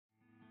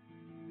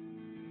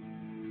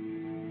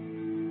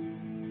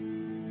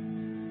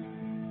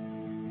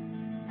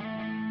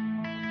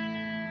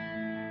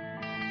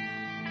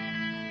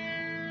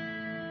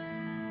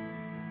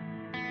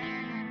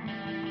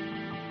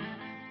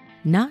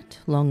Not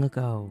long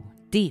ago,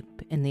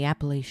 deep in the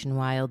Appalachian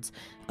wilds,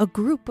 a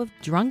group of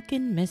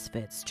drunken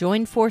misfits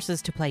joined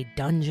forces to play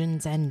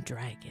Dungeons and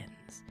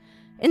Dragons.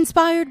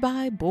 Inspired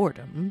by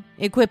boredom,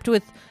 equipped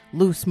with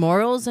loose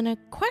morals and a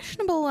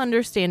questionable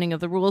understanding of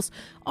the rules,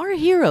 our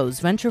heroes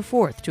venture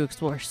forth to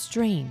explore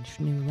strange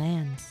new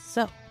lands.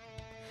 So,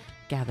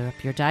 gather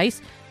up your dice,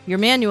 your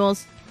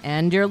manuals,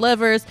 and your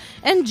livers,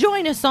 and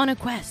join us on a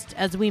quest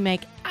as we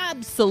make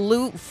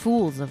absolute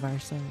fools of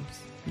ourselves.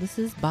 This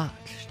is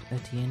Botched, a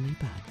D&D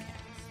podcast.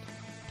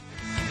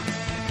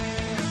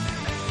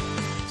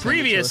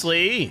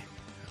 Previously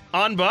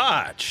on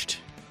Botched.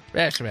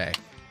 That's right.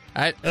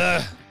 I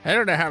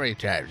don't know how many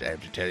times I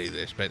have to tell you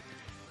this, but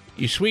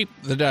you sweep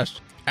the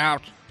dust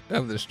out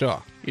of the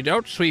store. You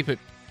don't sweep it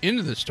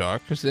into the store,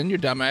 because then your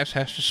dumbass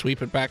has to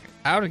sweep it back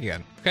out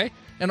again, okay?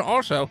 And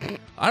also,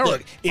 I don't...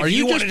 Look, if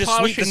you wanted to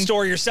sweep the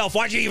store yourself,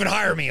 why'd you even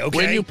hire me, okay?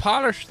 When you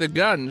polish the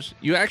guns,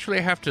 you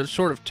actually have to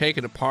sort of take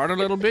it apart a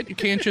little bit. You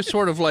can't just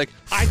sort of like...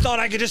 I thought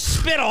I could just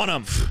spit on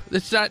them.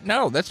 That's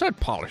not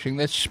polishing,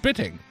 that's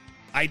spitting.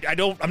 I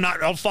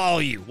don't follow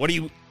you. What do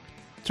you...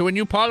 So when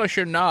you polish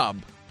your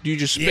knob, do you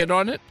just spit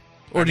on it?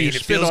 Or do you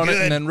spit on it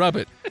and then rub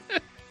it?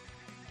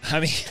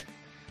 I mean...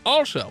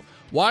 Also,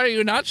 why are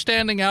you not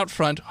standing out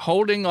front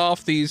holding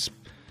off these...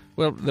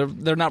 Well,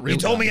 they're not real You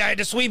told guns. me I had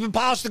to sweep and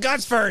polish the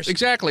guns first.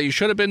 Exactly. You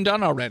should have been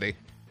done already.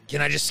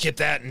 Can I just skip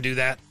that and do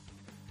that?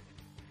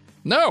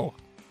 No.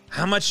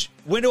 How much...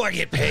 When do I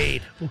get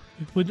paid?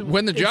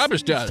 When the job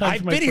is done.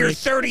 I've been here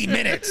 30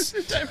 minutes.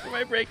 Time for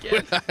my break,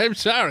 yeah. I'm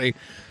sorry.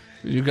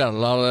 You've got a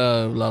lot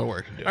of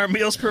work to do. Our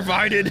meals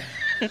provided.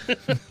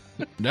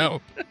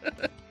 No.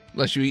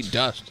 Unless you eat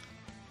dust.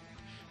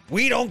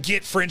 We don't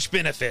get French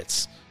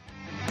benefits.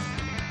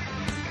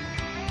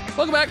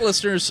 Welcome back,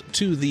 listeners,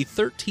 to the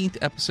 13th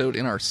episode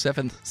in our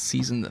 7th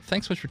season.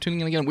 Thanks so much for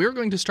tuning in again. We're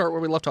going to start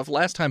where we left off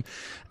last time,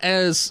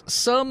 as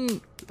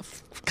some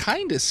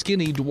kind of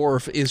skinny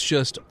dwarf is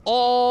just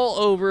all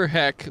over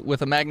heck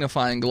with a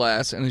magnifying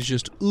glass and is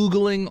just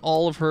oogling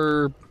all of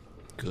her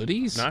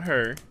goodies. Not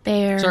her.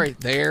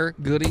 Their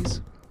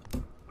goodies.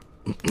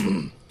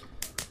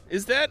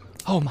 Is that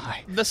Oh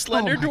my. the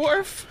slender Oh, my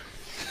dwarf?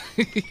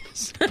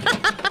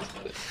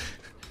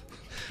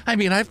 I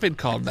mean, I've been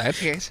called that,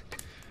 yes.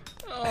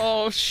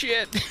 Oh,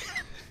 shit.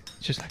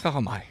 Just like,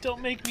 oh my.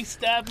 Don't make me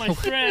stab my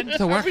friend.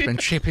 The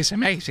workmanship is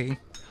amazing.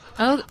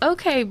 Oh,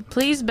 okay.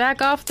 Please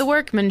back off the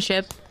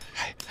workmanship.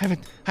 I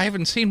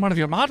haven't seen one of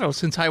your models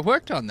since I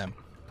worked on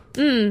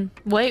them.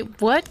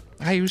 Wait, what?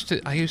 I used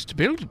to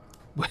build,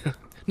 well,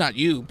 not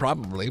you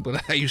probably,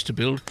 but I used to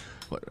build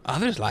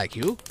others like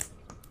you.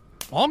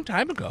 Long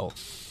time ago.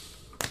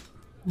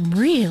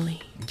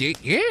 Really?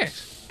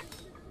 Yes.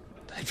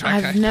 In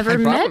fact, I've never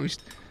met- probably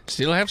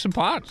still have some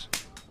parts.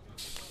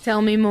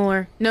 Tell me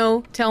more.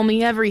 No, tell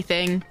me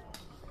everything.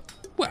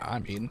 Well, I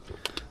mean,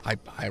 I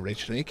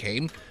originally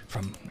came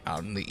from out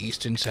in the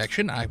eastern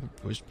section. I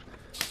was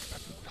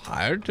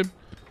hired to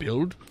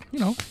build,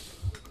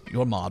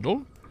 your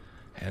model.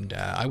 And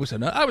I was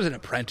an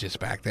apprentice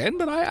back then,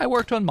 but I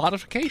worked on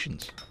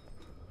modifications.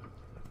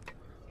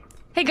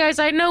 Hey guys,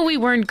 I know we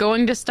weren't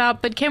going to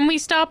stop, but can we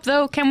stop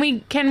though? Can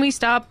we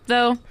stop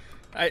though?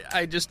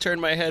 I just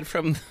turned my head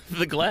from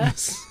the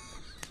glass.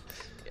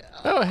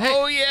 Oh, hey.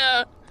 Oh,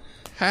 yeah.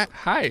 Hi.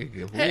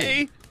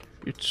 Hey.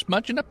 You're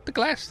smudging up the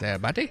glass there,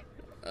 buddy.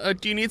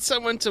 Do you need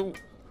someone to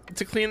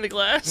clean the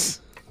glass?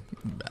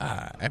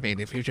 I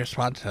mean, if you just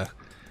want to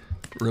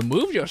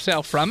remove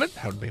yourself from it,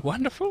 that would be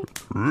wonderful.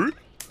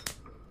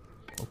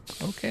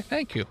 Okay,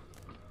 thank you.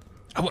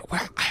 Well,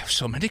 I have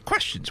so many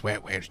questions. Where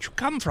did you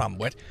come from?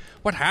 What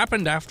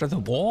happened after the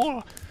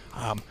war?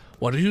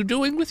 What are you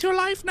doing with your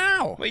life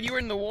now? Wait, you were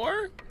in the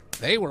war?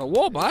 They were a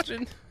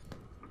warbot.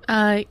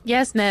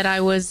 Yes, Ned,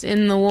 I was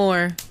in the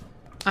war.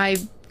 I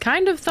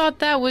kind of thought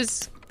that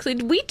was...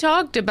 We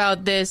talked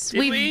about this. Did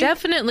we?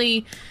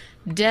 definitely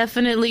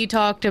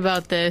talked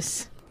about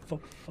this.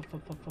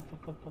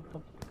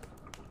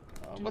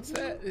 What's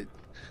that?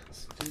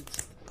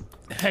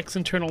 Hex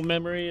internal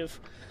memory of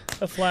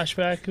a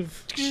flashback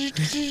of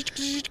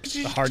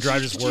The hard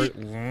drive just worked.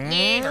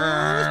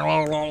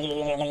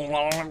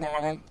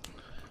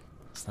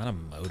 It's not a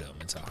modem,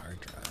 it's a hard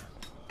drive.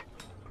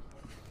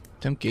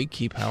 Don't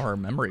gatekeep how our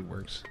memory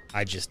works.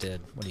 I just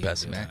did. What do you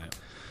Best do man. about it?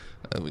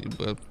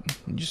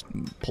 We just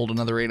pulled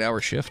another 8-hour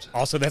shift.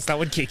 Also, that's not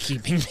what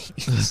gatekeeping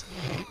means.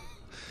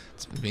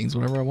 It means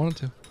whatever I wanted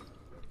to.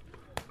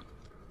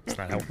 That's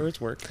not how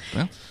words work.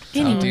 Well,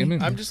 Anyway.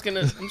 I'm just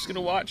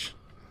gonna watch.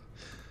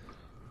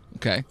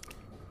 Okay.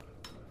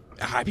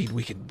 I mean,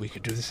 we could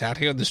do this out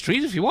here on the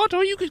street if you want,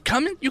 or you could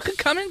come in. You could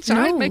come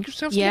inside, No. make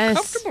yourself Yes.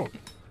 more comfortable.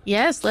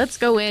 Yes, let's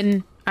go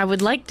in. I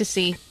would like to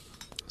see.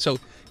 So,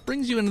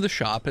 brings you into the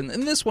shop, and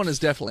this one is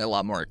definitely a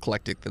lot more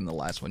eclectic than the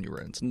last one you were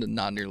in. It's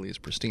not nearly as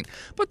pristine,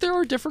 but there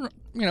are different,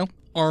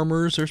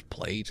 armors. There's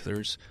plate.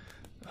 There's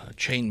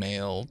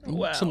chainmail,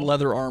 Wow. some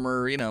leather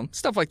armor,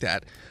 stuff like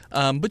that.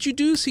 But you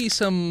do see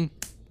some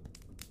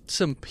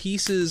some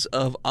pieces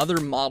of other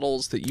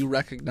models that you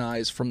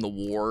recognize from the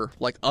war,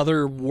 like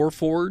other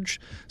Warforged.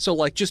 So,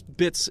 like, just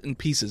bits and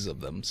pieces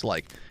of them. So,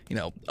 like,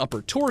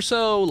 upper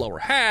torso, lower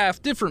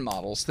half, different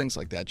models, things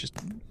like that. Just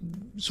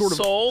sort of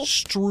Soul?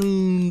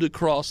 strewn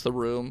across the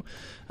room.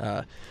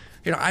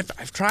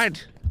 I've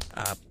tried,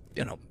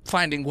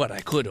 finding what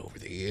I could over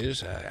the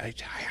years. I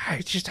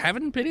just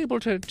haven't been able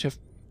to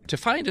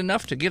find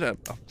enough to get a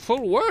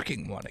full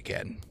working one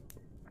again.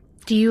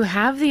 Do you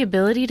have the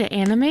ability to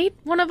animate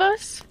one of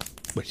us?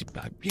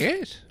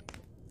 Yes.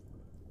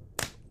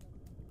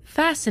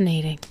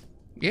 Fascinating.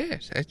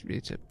 Yes,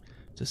 it's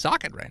a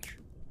socket wrench.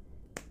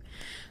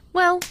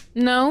 Well,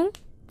 no,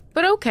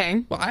 but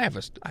okay. Well, I have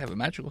a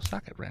magical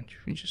socket wrench.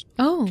 You just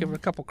Oh. give it a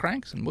couple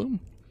cranks and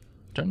boom,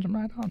 turns them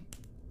right on.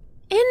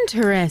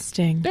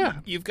 Interesting.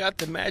 Yeah, You've got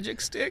the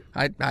magic stick?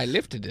 I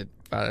lifted it,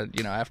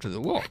 after the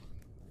war,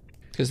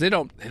 because they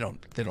don't make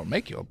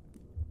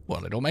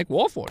they don't make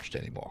Warforged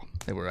anymore.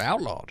 They were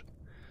outlawed,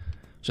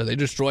 so they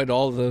destroyed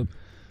all the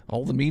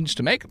means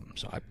to make them.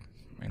 So I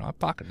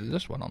pocketed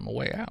this one on the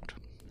way out.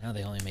 Now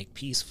they only make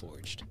Peace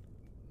Forged.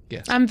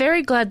 Yes. I'm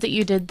very glad that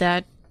you did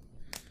that.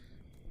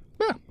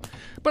 Yeah.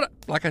 But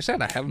like I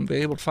said, I haven't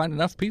been able to find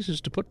enough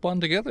pieces to put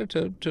one together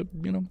to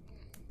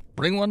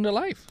bring one to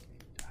life.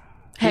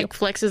 Heck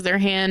flexes their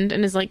hand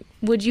and is like,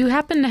 would you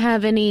happen to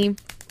have any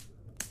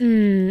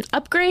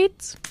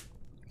upgrades?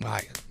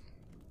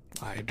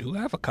 I do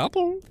have a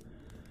couple.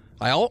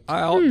 I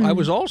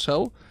was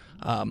also,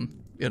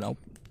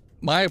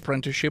 my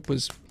apprenticeship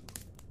was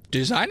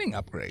designing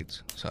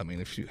upgrades. So, I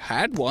mean, if you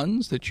had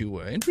ones that you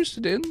were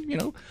interested in,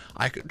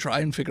 I could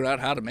try and figure out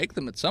how to make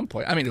them at some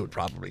point. I mean, it would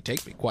probably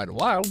take me quite a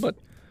while, but,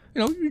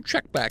 you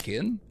check back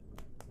in.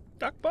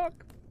 Doc Buck?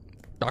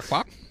 Doc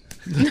Bok?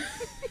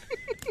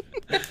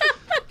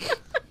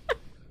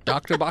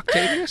 Dr.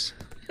 Boctavius?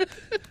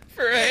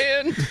 For a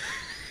hand?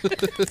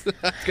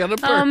 Got a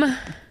bird.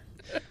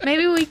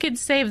 Maybe we could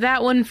save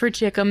that one for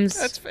Chickums.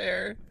 That's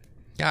fair.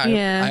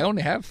 Yeah. I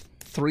only have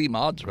 3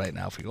 mods right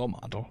now for your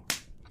model.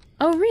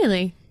 Oh,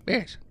 really?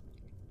 Yes.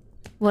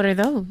 What are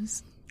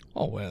those?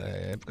 Oh, well,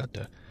 I've got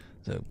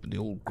the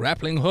old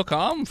grappling hook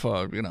arm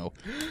for,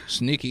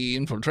 sneaky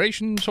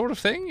infiltration sort of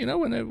thing,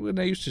 when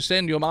they used to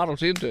send your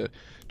models in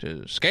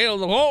to scale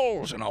the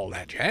walls and all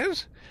that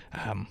jazz.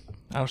 I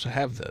also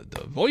have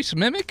the voice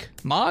mimic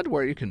mod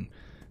where you can,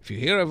 if you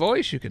hear a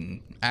voice, you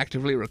can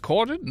actively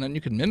record it and then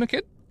you can mimic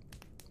it.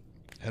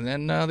 And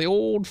then the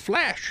old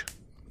flash.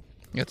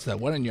 It's the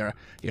one in your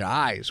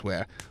eyes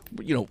where,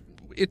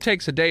 it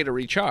takes a day to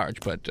recharge,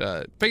 but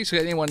basically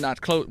anyone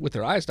with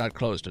their eyes not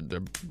closed,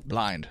 they're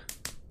blind.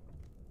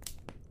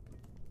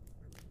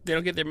 They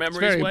don't get their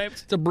memories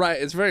wiped?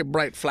 It's very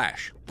bright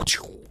flash.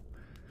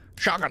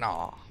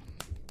 Shagana.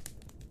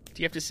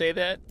 Do you have to say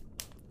that?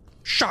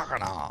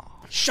 Shagana.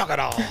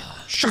 Shagada.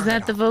 Is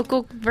that the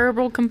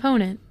verbal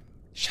component?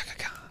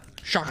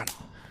 Shagana.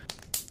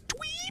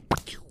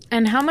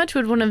 And how much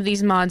would one of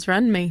these mods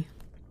run me?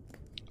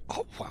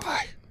 Oh,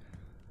 why?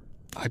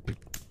 I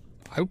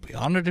would be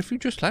honored if you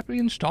just let me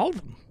install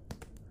them.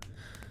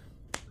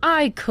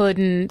 I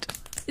couldn't.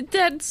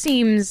 That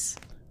seems...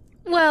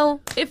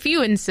 Well, if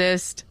you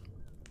insist.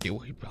 It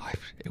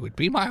would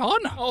be my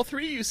honor. All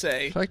 3, you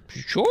say? Like,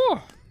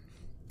 sure.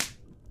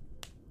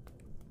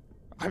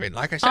 I mean,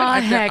 like I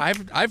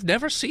said, I've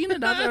never seen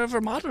another of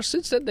our models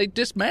since then. They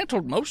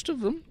dismantled most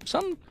of them.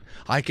 Some,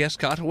 I guess,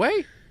 got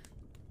away.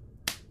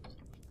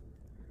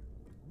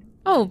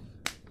 Oh,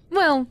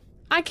 well,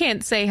 I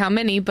can't say how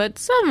many, but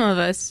some of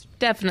us,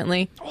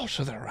 definitely. Oh,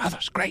 so there are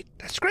others. Great.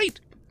 That's great.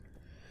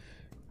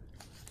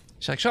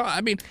 It's like, so, I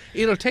mean,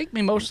 it'll take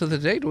me most of the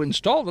day to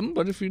install them,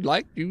 but if you'd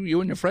like, you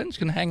and your friends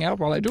can hang out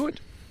while I do it.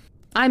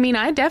 I mean,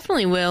 I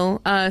definitely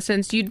will,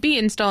 since you'd be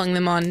installing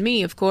them on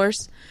me, of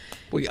course.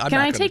 Well, Can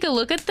I take a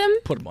look at them?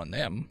 Put them on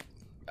them.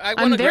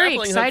 I'm very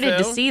excited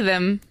to see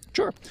them.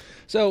 Sure.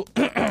 So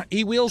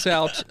he wheels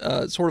out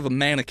sort of a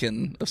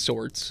mannequin of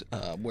sorts,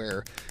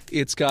 where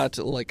it's got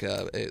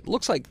it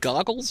looks like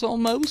goggles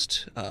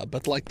almost,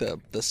 but like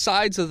the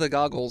sides of the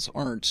goggles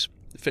aren't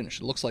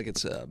finished. It looks like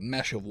it's a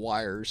mesh of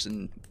wires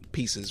and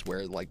pieces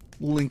where it like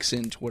links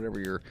into whatever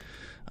your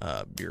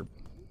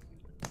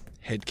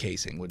head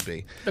casing would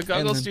be. The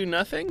goggles do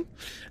nothing?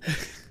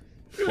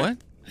 What?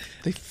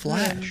 They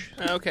flash.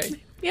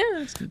 Okay.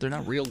 Yeah. They're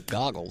not real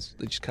goggles.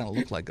 They just kind of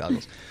look like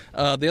goggles.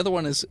 The other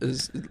one is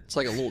it's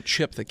like a little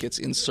chip that gets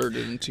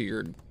inserted into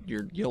your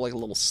like a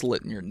little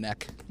slit in your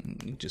neck,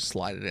 and you just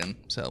slide it in.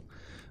 So,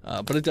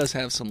 but it does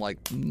have some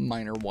like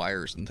minor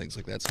wires and things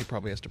like that. So he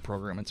probably has to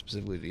program it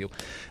specifically to you.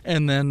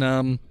 And then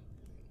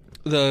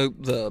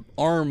the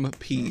arm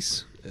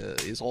piece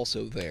is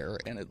also there,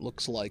 and it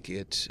looks like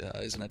it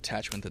is an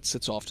attachment that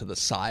sits off to the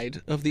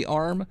side of the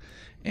arm,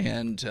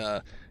 and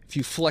if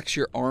you flex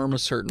your arm a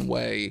certain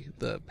way,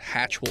 the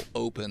hatch will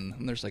open,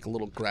 and there's like a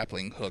little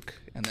grappling hook,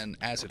 and then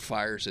as it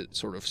fires, it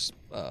sort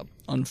of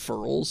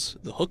unfurls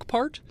the hook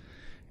part,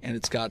 and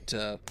it's got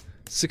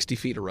 60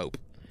 feet of rope.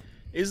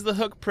 Is the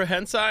hook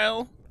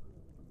prehensile?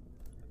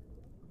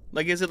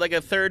 Like, is it like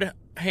a third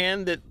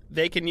hand that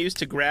they can use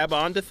to grab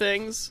onto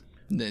things?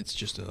 It's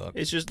just a hook.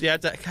 It's just you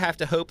have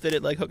to hope that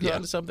it like hooks Yeah.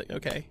 onto something.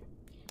 Okay.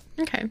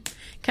 Okay.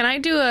 Can I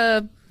do a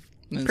And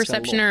it's got a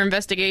perception little- or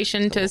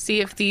investigation to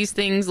see if these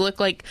things look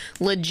like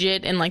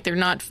legit and like they're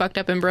not fucked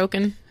up and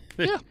broken?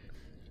 Yeah.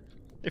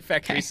 They're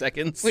factory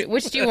seconds.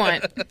 Which do you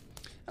want?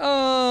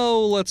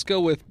 Oh, let's go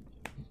with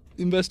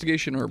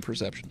investigation or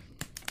perception.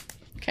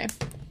 Okay.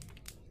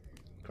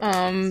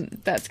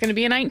 That's going to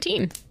be a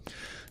 19.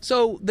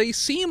 So they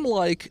seem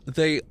like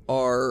they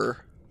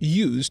are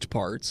used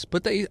parts,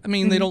 but they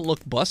don't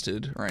look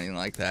busted or anything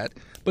like that.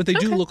 But they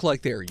do look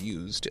like they're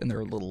used, and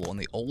they're a little on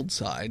the old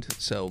side.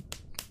 So,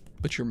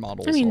 but your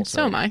model's I mean, also,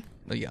 so am I.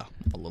 Yeah,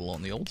 a little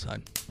on the old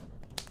side.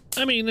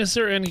 I mean, is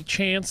there any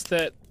chance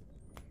that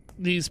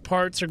these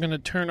parts are going to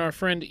turn our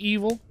friend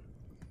evil?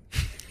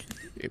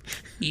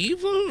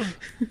 Evil?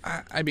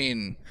 I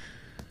mean,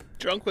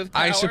 Drunk with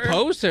power. I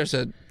suppose there's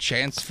a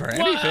chance for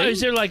anything. Well,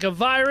 is there like a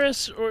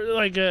virus or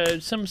like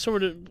some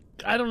sort of?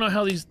 I don't know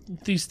how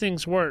these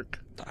things work.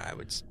 I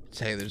would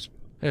say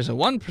there's a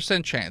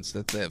 1% chance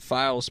that the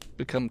files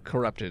become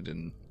corrupted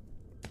and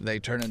they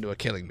turn into a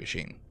killing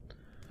machine.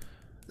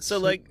 So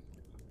like,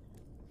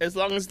 as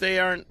long as they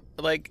aren't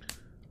like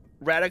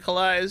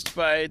radicalized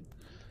by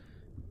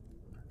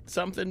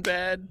something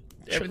bad,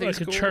 everything's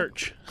like a cool.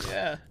 church.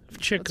 Yeah.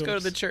 Let's go to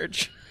the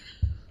church.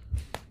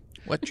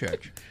 What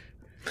church?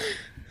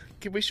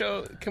 Can we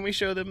show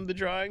them the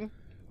drawing?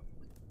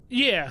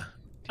 Yeah,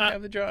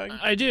 Have the drawing?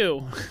 I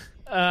do.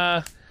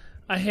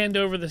 I hand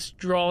over this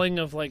drawing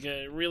of like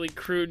a really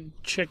crude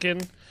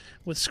chicken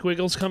with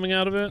squiggles coming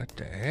out of it. What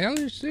the hell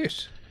is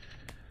this?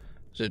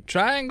 It's a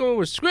triangle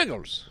with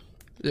squiggles.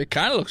 It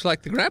kind of looks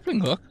like the grappling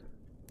hook.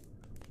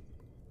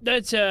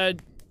 That's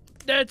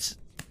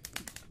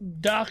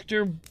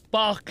Dr.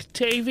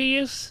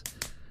 Boctavius.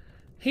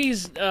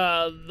 He's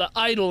the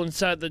idol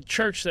inside the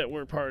church that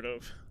we're part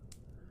of.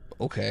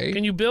 Okay.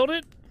 Can you build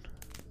it?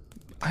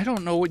 I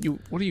don't know what do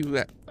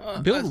you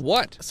build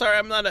what? Sorry,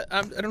 I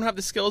don't have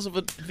the skills of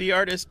the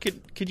artist.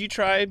 Could you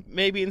try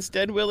maybe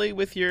instead, Willie,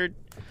 with your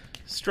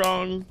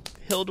strong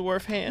hill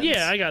dwarf hands?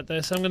 Yeah, I got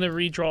this. I'm going to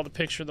redraw the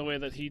picture the way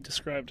that he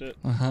described it.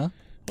 Uh-huh.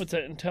 What's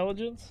that,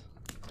 intelligence?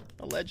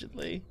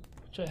 Allegedly.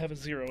 Which I have a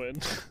 0 in.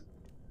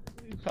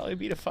 You'd probably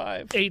beat a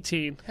 5.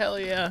 18. Hell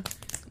yeah.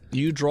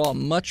 You draw a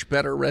much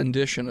better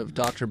rendition of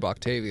Dr.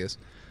 Boctavius.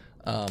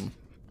 And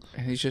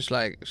he's just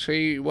like, so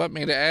you want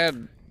me to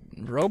add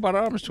robot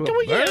arms to a Can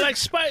we bird? get like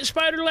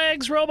spider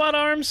legs, robot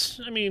arms?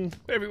 I mean,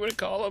 Whatever you want to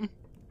call them.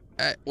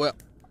 Well,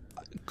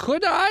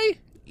 could I?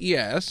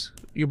 Yes.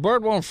 Your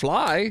bird won't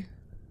fly.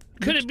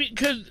 could it be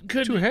could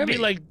Too it heavy. be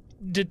like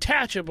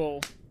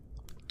detachable?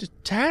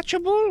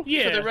 Detachable?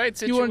 Yeah. For the right You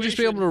situation. want to just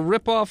be able to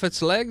rip off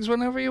its legs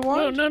whenever you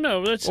want?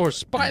 No. That's Or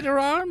spider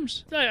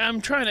arms?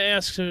 I'm trying to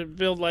ask to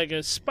build like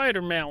a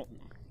spider mount.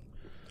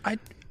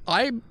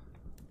 I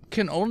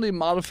can only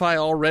modify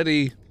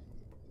already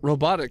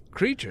robotic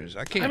creatures.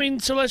 I can't. I mean,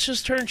 so let's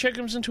just turn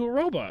Chickums into a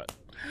robot,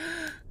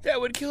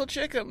 That would kill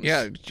chickens.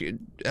 yeah,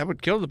 that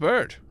would kill the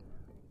bird.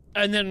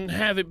 and then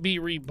have it be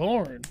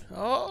reborn.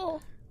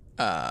 Oh.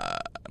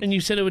 And you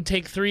said it would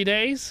take 3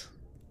 days.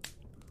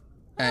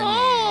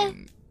 I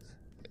mean,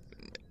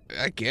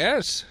 I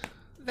guess.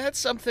 That's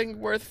something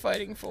worth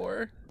fighting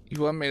for.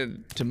 You want me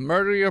to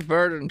murder your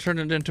bird and turn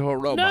it into a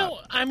robot? No,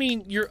 I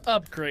mean you're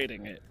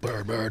upgrading it.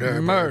 Bird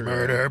murder, Murder. bird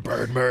murder,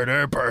 bird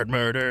murder, bird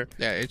murder.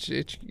 Yeah, it's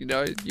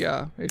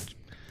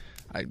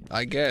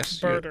I guess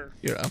Birder.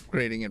 you're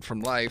upgrading it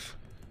from life.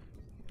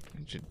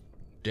 It's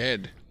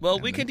dead. Well,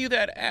 we can do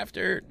that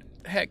after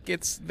Heck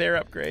gets their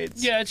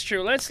upgrades. Yeah, it's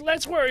true.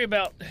 Let's worry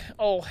about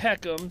old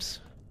Heckums.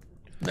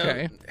 No,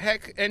 Okay.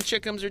 Heck and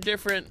chickums are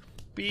different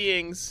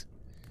beings.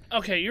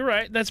 Okay, you're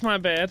right. That's my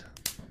bad.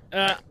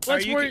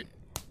 Let's you worry.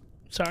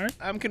 Sorry,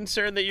 I'm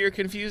concerned that you're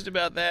confused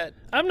about that.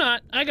 I'm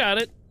not. I got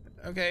it.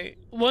 Okay.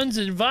 One's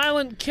a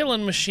violent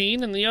killing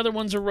machine, and the other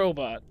one's a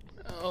robot.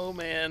 Oh,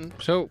 man.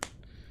 So,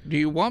 do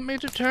you want me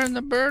to turn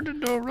the bird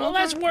into a robot? Well,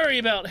 let's worry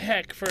about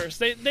Heck first.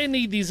 They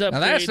need these upgrades. Now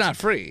that's not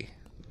free.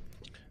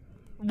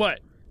 What?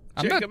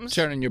 I'm not Chickums?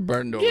 turning your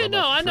bird into a Yeah, robot.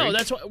 no, for I know. free.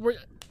 That's what we're.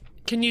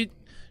 Can you?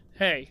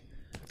 Hey,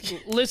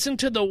 listen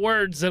to the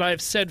words that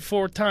I've said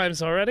 4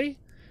 times already.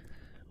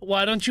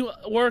 Why don't you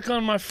work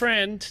on my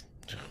friend?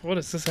 What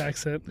is this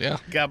accent? Yeah.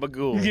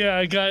 Gabagool. Yeah,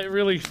 I got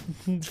really.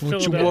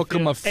 Would you walk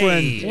on my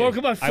friend? Hey, Work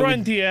on my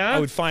friend, I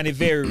would find it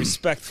very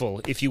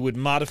respectful if you would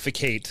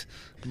modificate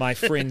my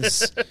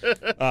friend's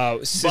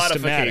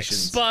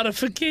systematics.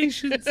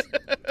 Modifications.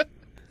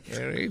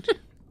 Alright.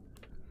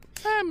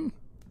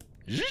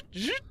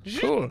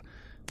 Cool.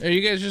 Are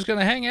you guys just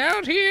gonna hang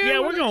out here? Yeah,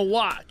 we're gonna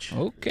watch.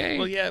 Okay.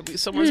 Well, yeah,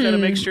 someone's got to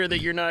make sure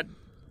that you're not,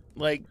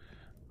 like,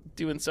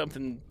 doing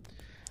something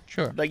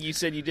Sure. like you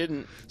said you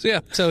didn't. So yeah,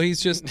 so he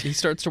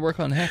starts to work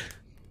on Heck.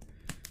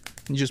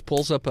 He just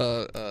pulls up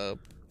a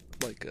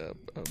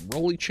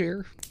rolly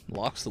chair,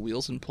 locks the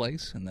wheels in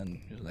place, and then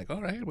he's like,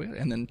 all right, wait,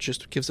 and then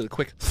just gives it a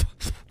quick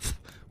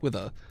with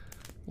a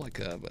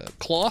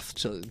cloth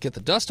to get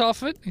the dust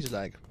off of it. He's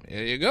like,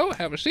 here you go,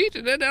 have a seat,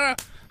 and then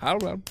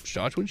I'll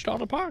start to install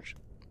the parts.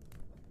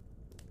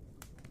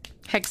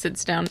 Heck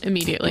sits down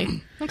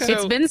immediately. Okay.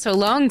 It's been so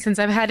long since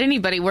I've had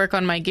anybody work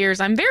on my gears.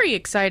 I'm very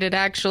excited,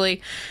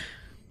 actually.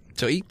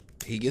 So he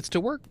gets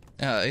to work,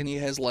 and he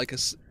has like a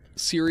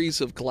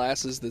series of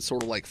glasses that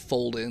sort of like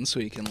fold in, so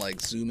he can like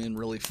zoom in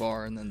really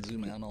far and then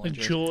zoom out all A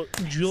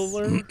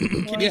jeweler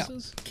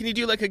glasses? Can you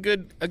do like a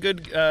good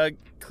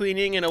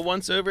cleaning and a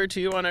once over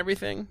too on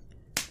everything?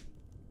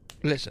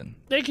 Listen,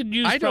 They could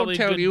use I don't probably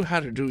tell good- you how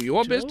to do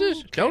your business.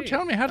 Okay. Don't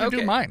tell me how to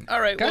do mine. All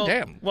right.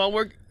 Goddamn. Well,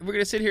 we're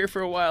gonna sit here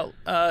for a while.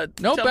 No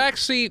tell me-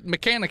 backseat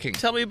mechanicking.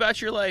 Tell me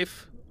about your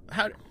life.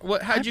 How'd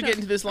you get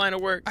into this line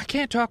of work? I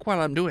can't talk while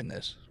I'm doing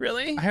this.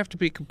 Really? I have to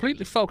be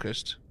completely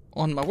focused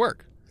on my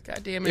work.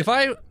 God damn it. If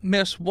I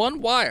miss one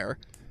wire,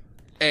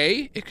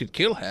 A, it could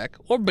kill Heck,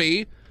 or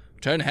B,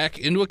 turn Heck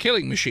into a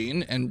killing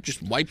machine and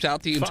just wipes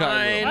out the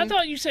entire room. I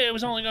thought you said it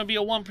was only going to be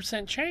a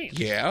 1% chance.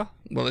 Yeah.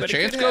 Well, the But it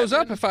chance could goes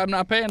happen. up if I'm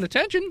not paying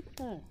attention.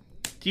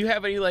 Do you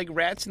have any like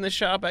rats in the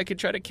shop I could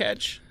try to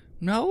catch?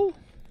 No?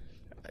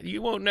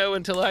 You won't know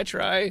until I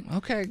try.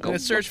 Okay, go gonna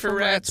search look for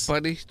rats.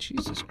 buddy.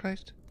 Jesus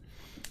Christ.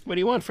 What do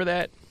you want for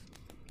that?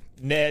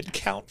 Ned,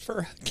 cat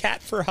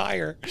for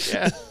hire.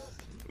 Yeah.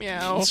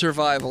 Meow.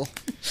 Survival.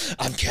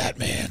 I'm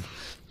Catman.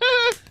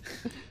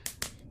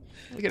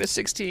 I get a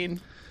 16.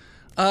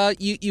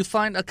 You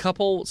find a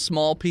couple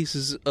small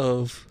pieces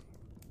of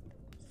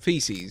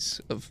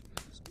feces of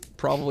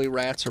probably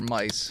rats or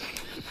mice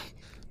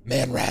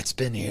Man, rat's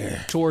been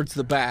here. towards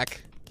the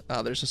back.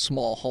 There's a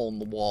small hole in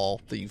the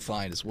wall that you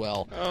find as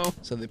well. Oh.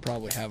 So they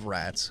probably have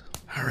rats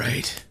All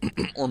right.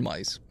 or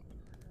mice.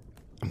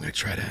 I'm going to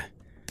try to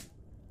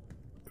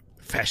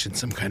fashion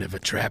some kind of a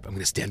trap. I'm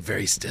going to stand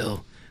very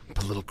still,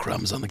 put little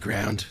crumbs on the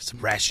ground, some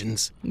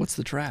rations. What's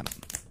the trap?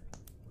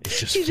 It's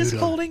just He's food just on-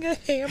 holding a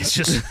hammer. It's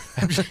just,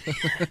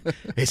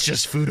 it's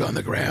just food on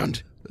the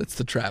ground, That's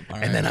the trap. All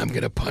right. and then I'm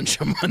gonna punch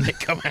them when they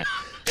come out.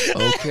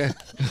 Okay.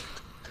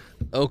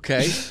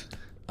 Okay.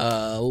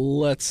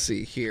 Let's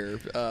see here.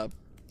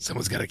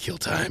 Someone's got to kill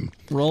time.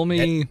 Roll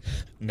me.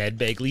 Ned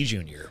Begley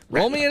Jr.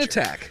 Roll me an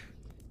attack.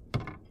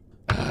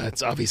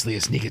 It's obviously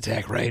a sneak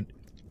attack, right?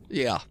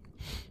 Yeah.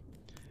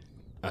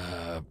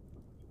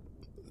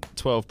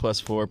 12 plus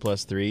 4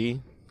 plus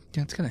 3.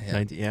 Yeah, it's gonna hit.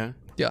 90, yeah.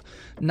 Yeah.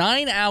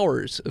 9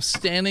 hours of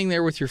standing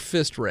there with your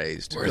fist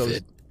raised Worth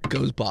it.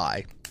 goes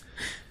by.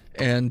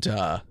 And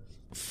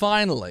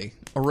finally,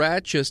 a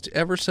rat just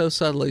ever so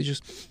subtly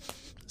just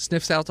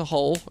sniffs out the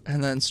hole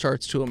and then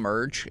starts to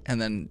emerge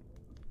and then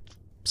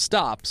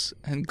stops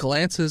and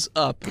glances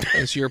up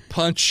as your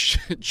punch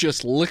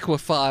just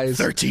liquefies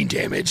 13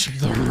 damage.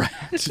 the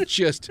rat.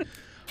 Just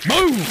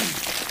boom!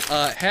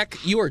 Heck,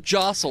 you are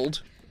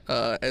jostled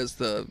as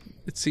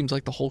it seems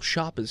like the whole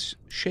shop is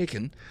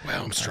shaken.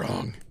 Wow, I'm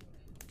strong.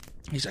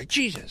 He's like,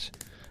 Jesus,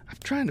 I'm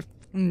trying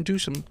to do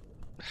some.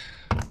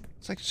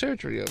 It's like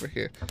surgery over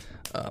here.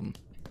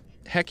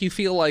 Heck, you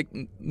feel like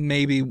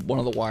maybe one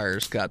of the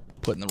wires got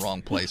put in the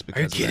wrong place Are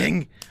because you of that.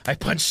 kidding? I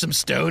punched some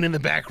stone in the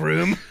back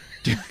room.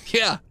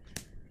 Yeah.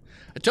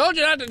 I told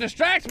you not to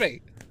distract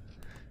me.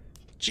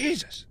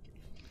 Jesus.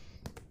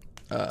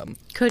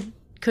 Could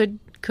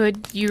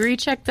you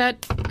recheck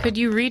that? Could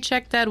you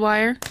recheck that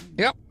wire?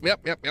 Yep.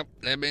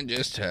 Let me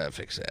just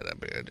fix that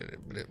up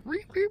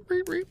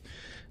here.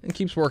 And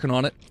keeps working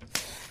on it.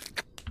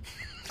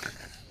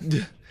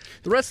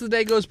 The rest of the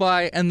day goes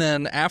by, and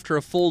then after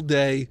a full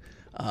day,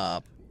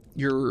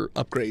 your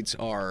upgrades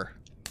are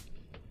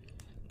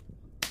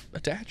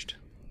attached.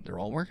 They're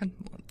all working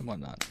and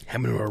whatnot. How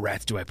many more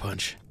rats do I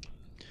punch?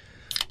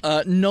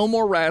 No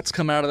more rats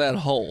come out of that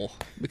hole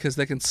because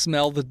they can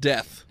smell the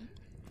death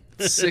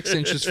 6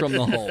 inches from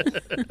the hole.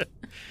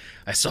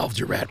 I solved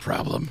your rat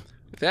problem.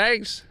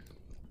 Thanks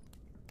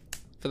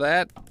for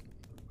that.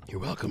 You're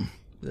welcome.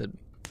 The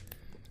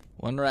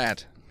one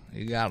rat.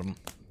 You got him.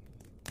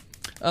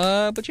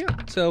 But yeah,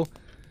 so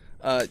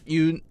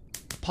you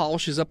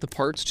polishes up the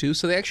parts too,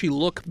 so they actually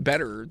look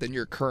better than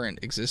your current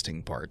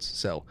existing parts.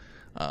 So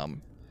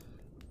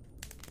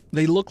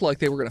they look like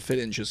they were going to fit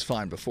in just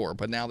fine before,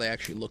 but now they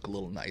actually look a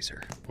little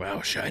nicer.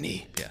 Wow,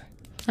 shiny. Yeah.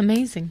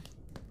 Amazing.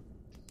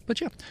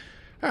 But yeah,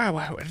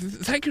 Well,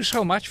 thank you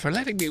so much for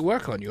letting me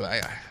work on you.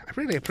 I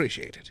really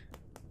appreciate it.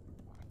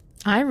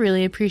 I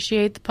really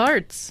appreciate the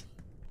parts.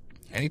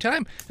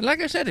 Anytime. And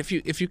like I said, if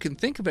you can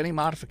think of any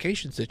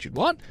modifications that you'd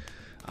want,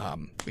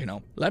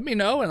 let me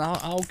know and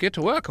I'll get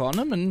to work on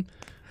them. And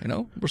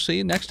we'll see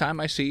you next time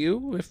I see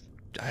you if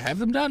I have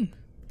them done.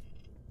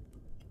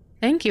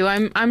 Thank you.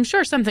 I'm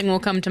sure something will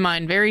come to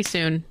mind very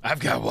soon. I've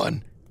got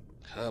one.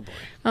 Oh boy.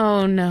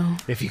 Oh no.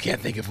 If you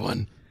can't think of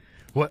one.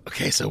 What?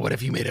 Okay, so what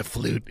if you made a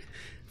flute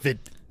that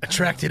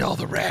attracted all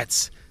the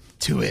rats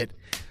to it,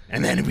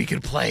 and then we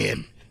could play it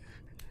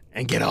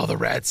and get all the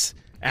rats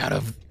out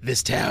of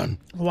this town?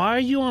 Why are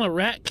you on a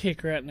rat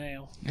kick right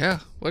now? Yeah.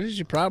 What is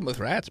your problem with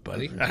rats,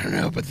 buddy? I don't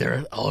know, but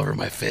they're all over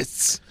my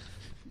fists.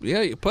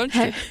 Yeah, you punched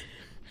it.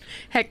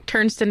 Heck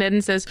turns to Ned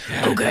and says,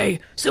 "Okay,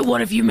 so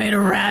what if you made a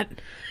rat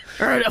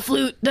or a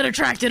flute that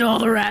attracted all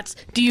the rats?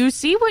 Do you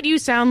see what you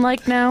sound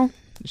like now?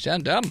 You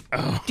sound dumb.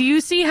 Do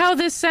you see how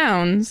this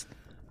sounds?"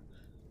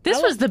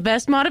 This was the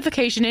best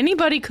modification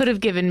anybody could have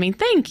given me.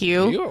 Thank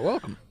you. You're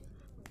welcome.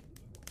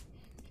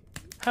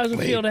 How does it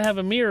feel to have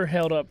a mirror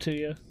held up to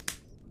you?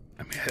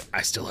 I mean,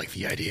 I still like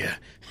the idea.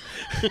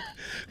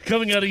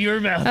 Coming out of your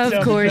mouth. Of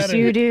sounds course better.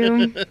 you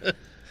do.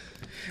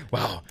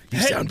 Wow, you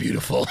sound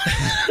beautiful.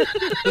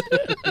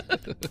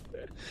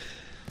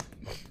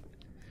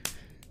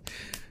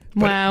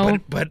 Wow.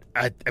 But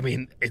I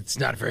mean, it's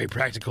not very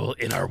practical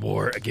in our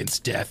war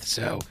against death.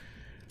 So,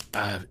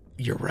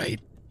 you're right.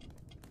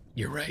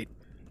 You're right.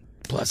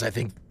 Plus, I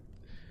think,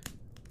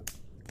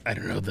 I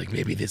don't know, like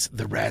maybe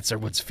the rats are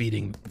what's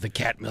feeding the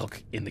cat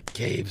milk in the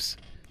caves.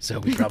 So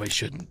we probably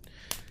shouldn't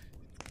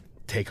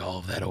take all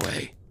of that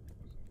away.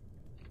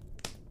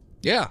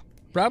 Yeah,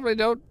 probably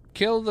don't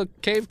kill the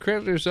cave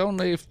critters'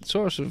 only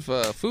source of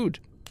food,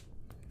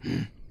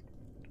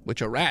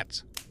 which are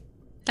rats.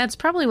 That's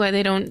probably why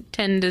they don't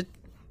tend to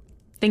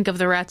think of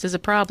the rats as a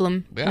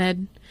problem, Yeah.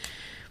 Ned.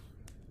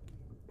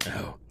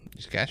 Oh,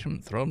 Just catch them,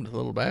 throw them to the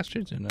little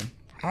bastards, and then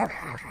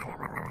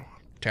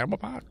tear them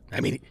apart. I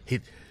mean,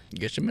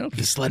 Get some milk.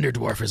 the Slender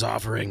Dwarf is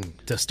offering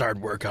to start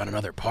work on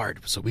another part,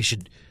 so we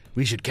should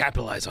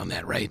capitalize on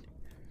that, right?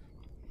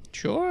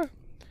 Sure.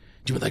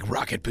 Do it like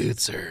rocket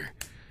boots or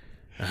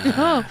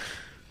Oh,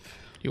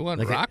 You want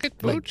Like a-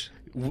 rocket like- boots?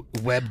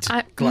 webbed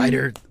I-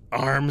 glider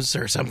arms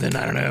or something.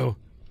 I don't know.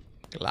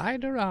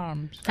 Glider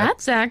arms.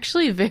 that's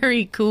actually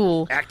very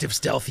cool. Active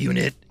stealth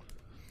unit.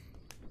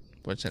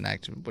 What's an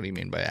active? What do you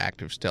mean by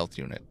active stealth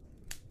unit?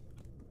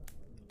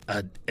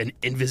 An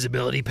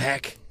invisibility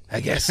pack, I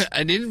guess.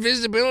 An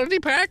invisibility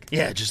pack?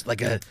 Yeah, just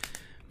like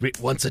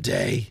once a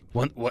day.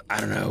 I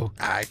don't know.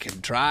 I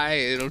can try.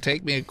 It'll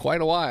take me quite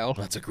a while.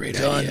 That's a great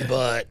idea.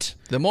 but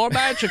The more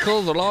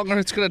magical, the longer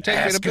it's going to take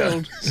me to Ass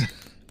build.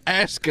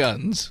 Ass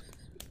guns.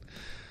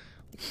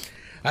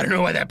 I don't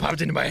know why that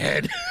popped into my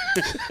head.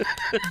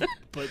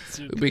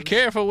 Be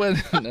careful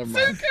when. Never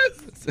mind.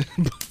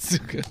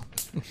 Bazooka.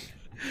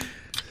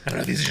 I don't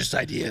know. These are just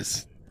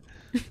ideas.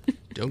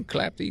 Don't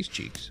clap these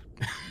cheeks.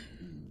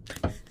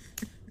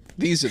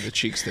 These are the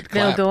cheeks that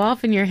They'll clap. go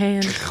off in your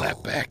hand.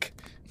 Clap back.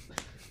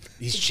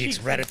 these cheeks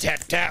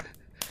rat-a-tat-tap.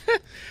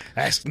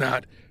 Ask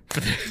not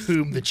for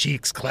whom the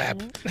cheeks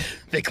clap.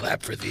 They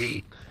clap for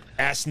thee.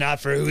 Ask not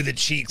for who the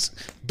cheeks.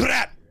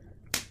 Brat!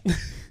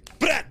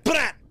 Brat!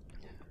 Brat!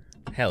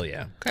 Hell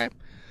yeah. Okay.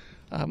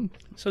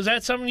 So is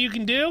that something you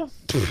can do?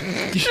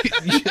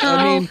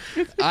 I mean,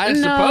 I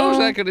suppose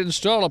I could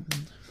install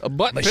a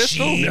butt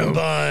pistol, Machine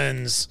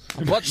buns.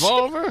 a butt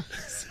revolver,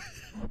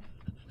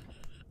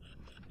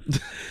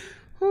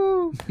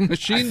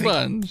 machine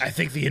buns. I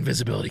think the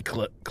invisibility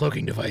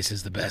cloaking device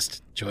is the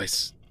best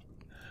choice.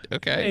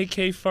 Okay.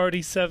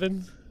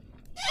 AK-47.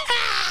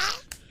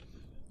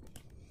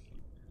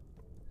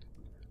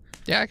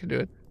 Yeah, I can do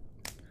it.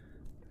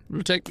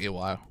 It'll take me a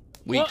while.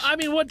 Well, Weeks. I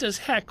mean, what does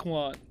Heck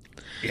want?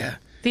 Yeah.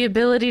 The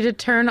ability to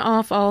turn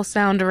off all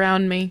sound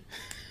around me.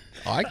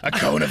 I A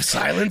cone of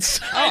silence.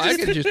 I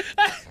could just.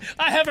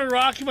 I have a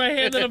rock in my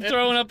hand that I'm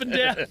throwing up and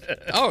down.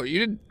 Oh,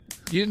 you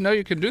didn't know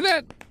you could do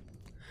that?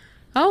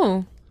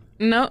 Oh,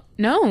 no.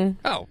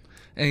 Oh,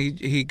 and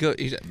he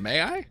said,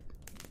 "May I?"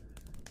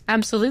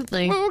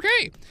 Absolutely. Well,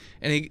 okay.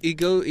 And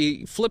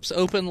he flips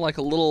open like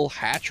a little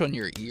hatch on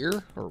your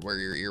ear, or where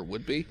your ear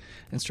would be,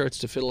 and starts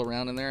to fiddle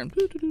around in there, and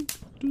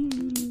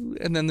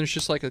then there's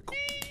just like a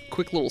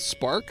quick little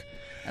spark,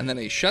 and then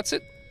he shuts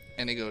it,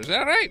 and he goes,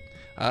 "All right,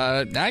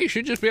 now you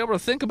should just be able to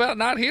think about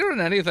not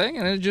hearing anything,"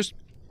 and it's just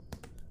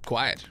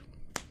quiet.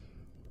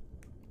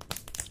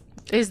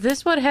 Is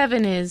this what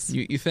heaven is?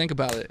 You think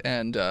about it,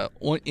 and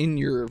in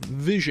your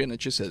vision, it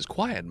just says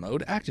 "quiet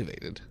mode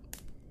activated."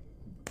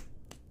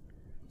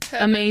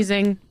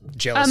 Amazing.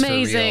 Jealous for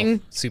Amazing. real.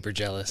 Super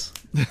jealous.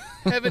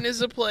 Heaven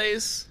is a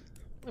place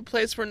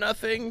where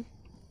nothing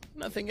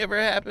ever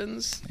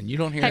happens. And you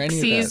don't hear any of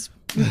Hexi's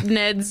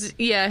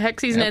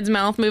Hexi's Ned's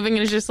mouth moving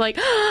and it's just like,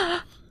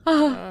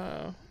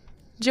 oh,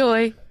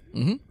 joy.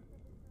 that.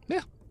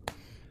 Yeah.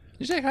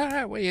 You say, "All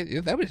right, well,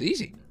 yeah, that was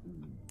easy."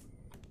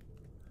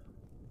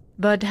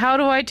 But how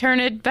do I turn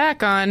it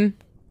back on?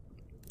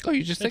 Oh,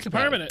 you just think It's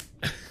about permanent.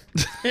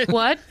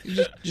 What?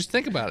 it. Just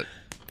think about it.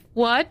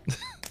 What?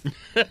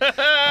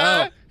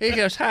 Oh, he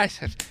goes, "Hi,"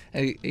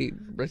 and he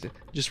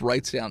just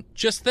writes down.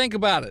 Just think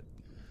about it.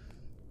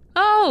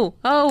 Oh,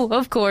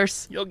 of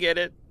course. You'll get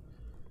it.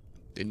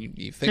 And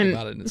you think And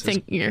about it, and it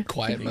think- yeah. says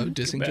quiet mode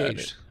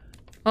disengaged.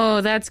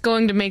 Oh, that's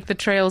going to make the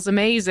trails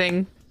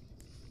amazing.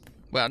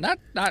 Well, not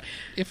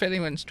if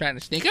anyone's trying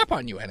to sneak up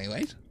on you,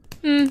 anyways.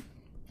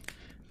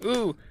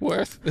 Ooh,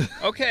 Worth.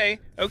 okay.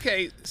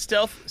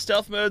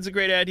 Stealth mode's a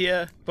great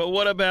idea, but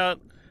what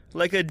about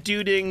like a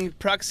duding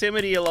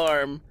proximity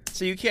alarm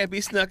so you can't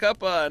be snuck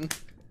up on?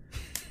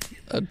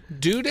 A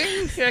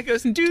duding? Yeah, it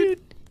goes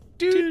dude.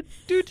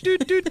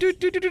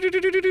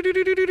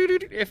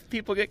 If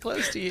people get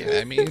close to you,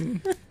 I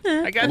mean,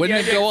 I got wouldn't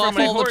the it idea go for off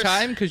my all horse. the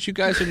time because you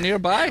guys are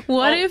nearby?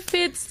 What if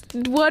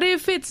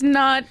it's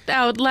not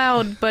out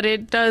loud, but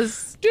it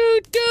does?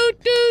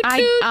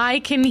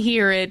 I can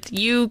hear it.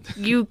 You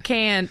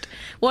can't.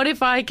 What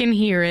if I can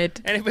hear it?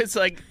 And if it's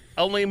like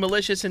only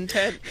malicious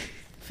intent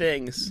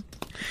things.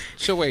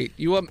 So wait,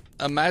 you want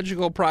a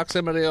magical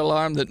proximity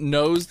alarm that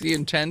knows the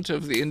intent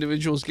of the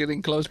individuals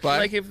getting close by?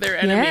 Like if they're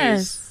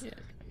enemies. Yes.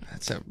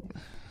 That's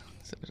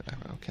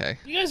okay.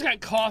 You guys got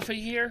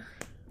coffee here?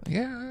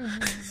 Yeah,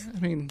 I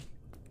mean,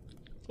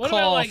 What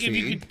about like if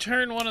you Coffee. could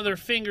turn one of their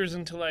fingers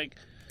into like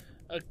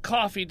a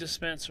coffee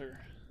dispenser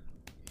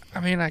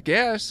I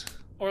guess.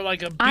 or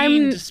like a bean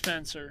I'm-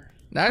 dispenser?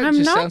 Now it I'm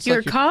just not sounds your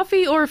like you're-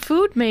 coffee or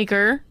food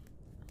maker.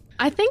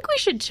 I think we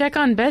should check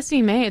on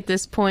Bessie May at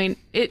this point.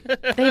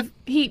 I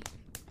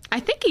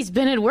think he's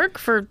been at work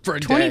for For a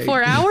 24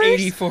 day. hours.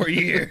 84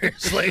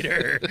 years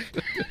later.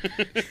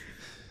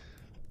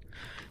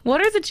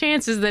 What are the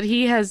chances that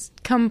he has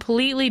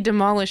completely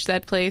demolished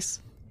that place?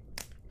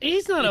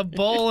 He's not a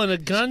bull and a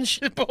gun.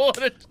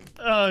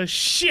 Oh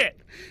shit!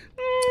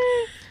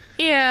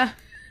 Yeah.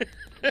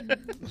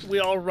 We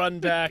all run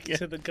back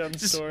to the gun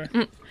store.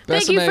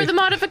 Thank you Besame. for the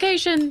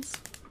modifications.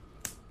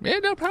 Yeah,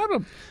 no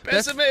problem.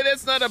 Besame,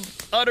 that's not a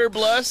utter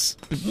bluss.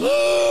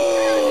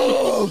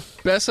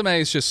 Besame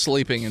is just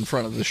sleeping in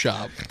front of the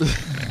shop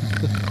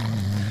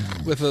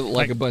with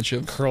a bunch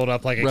of Curled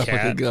up like a replica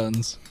cat.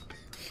 guns.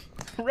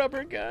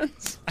 Rubber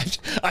guns.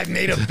 I've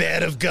made a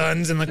bed of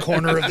guns in the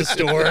corner of the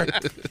store.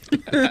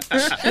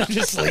 I'm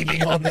just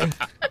sleeping on them.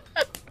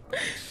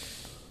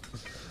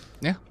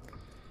 Yeah.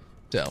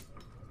 So,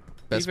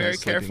 Be Besame's very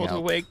sleeping careful to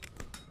out.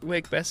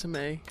 wake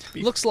Besame.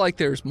 Looks like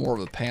there's more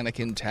of a panic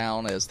in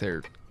town as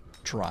they're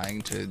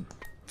trying to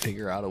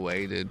figure out a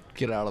way to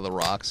get out of the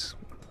rocks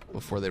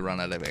before they run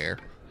out of air.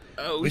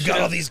 Oh, We've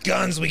got all these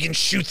guns. We can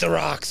shoot the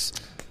rocks.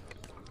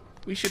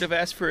 We should have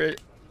asked for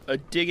a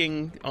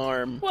digging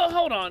arm. Well,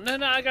 hold on. No,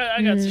 I got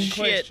some Shit.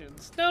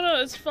 questions. No,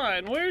 it's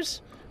fine.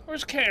 Where's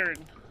Karen?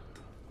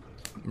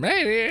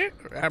 Right here.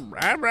 I'm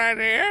right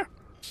here.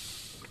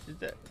 Is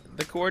that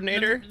the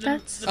coordinator?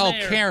 That's The Oh,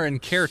 mayor. Karen,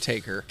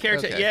 caretaker.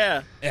 Caretaker. Okay.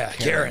 Yeah. Yeah,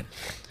 Karen.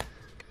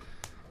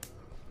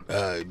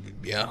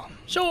 Yeah.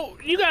 So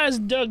you guys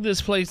dug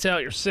this place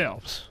out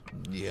yourselves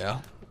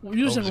Yeah.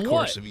 using Over the what?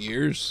 course of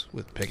years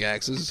with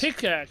pickaxes.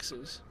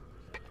 Pickaxes.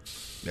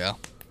 Yeah.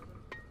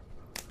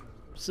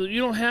 So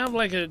you don't have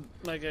like a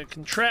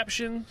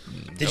contraption?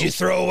 Did you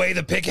throw away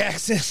the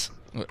pickaxes?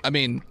 I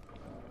mean,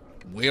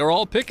 we are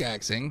all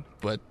pickaxing,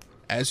 but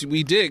as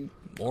we dig,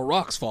 more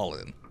rocks fall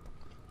in.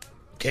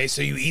 Okay,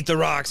 so you eat the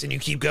rocks and you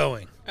keep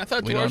going. I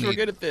thought We don't dwarves were eat-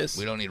 good at this.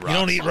 We don't need You rocks.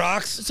 don't eat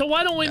rocks? So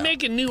why don't we No.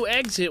 make a new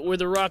exit where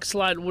the rock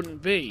slide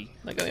wouldn't be?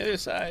 Like on the other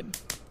side.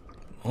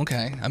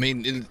 Okay. I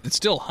mean, it's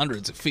still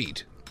hundreds of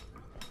feet.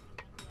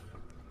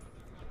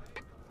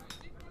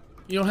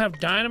 You don't have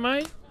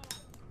dynamite?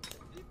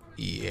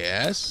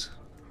 Yes.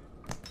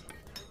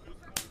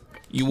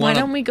 You Why want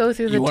don't we go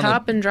through the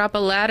top and drop a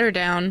ladder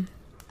down?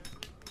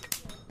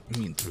 I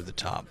mean, through the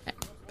top.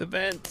 The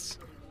vents.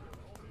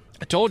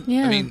 I told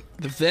Yeah. I mean,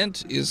 the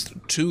vent is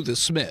to the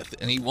smith,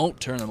 and he won't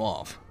turn them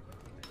off.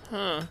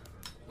 Huh.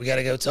 We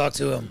gotta go talk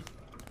to him.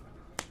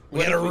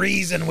 We gotta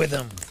reason with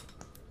him.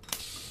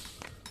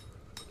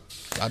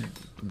 I'm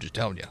just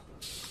telling you.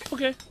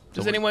 Okay.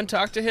 Does anyone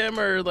talk to him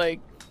or like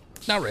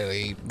Not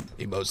really.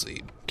 He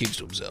mostly keeps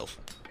to himself.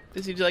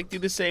 does he like do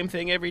the same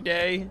thing every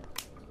day?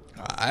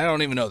 I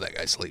don't even know that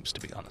guy sleeps,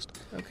 to be honest.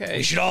 Okay.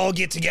 We should all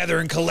get together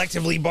and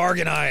collectively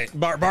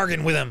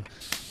bargain with him.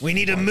 We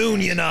need to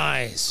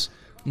moonionize.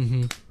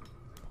 Mm-hmm.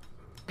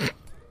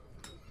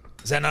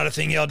 Is that not a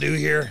thing y'all do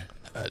here?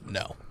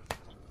 No.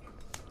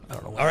 I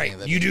don't know what All any right, of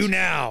that you do means.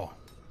 now.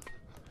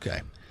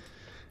 Okay.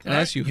 And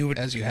as you would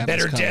have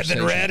better this dead than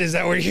conversation- red. Is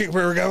that where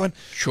we're going?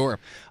 Sure.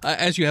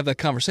 As you have that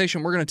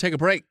conversation, we're going to take a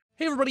break.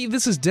 Hey everybody,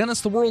 this is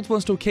Dennis, the world's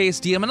most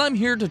okayest DM, and I'm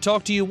here to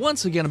talk to you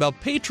once again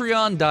about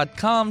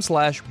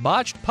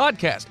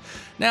patreon.com/botchedpodcast.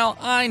 Now,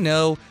 I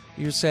know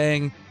you're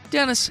saying,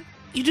 Dennis,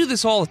 you do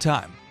this all the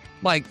time.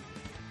 Like,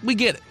 we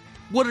get it.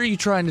 What are you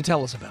trying to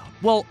tell us about?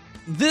 Well,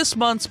 this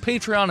month's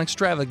Patreon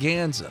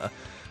extravaganza,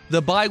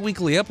 the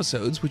bi-weekly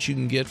episodes, which you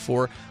can get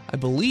for, I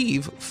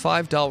believe,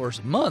 $5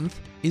 a month,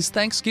 is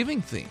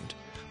Thanksgiving themed.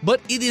 But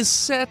it is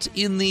set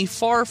in the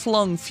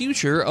far-flung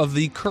future of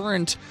the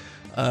current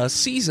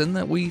season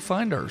that we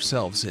find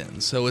ourselves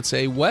in. So it's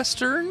a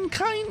Western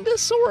kind of,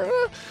 sort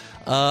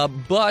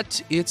of,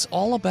 but it's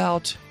all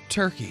about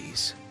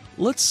turkeys.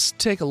 Let's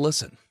take a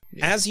listen.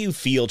 As you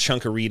feel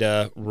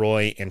Chunkarita,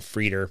 Roy, and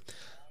Frieder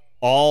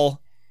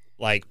all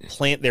like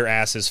plant their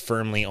asses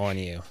firmly on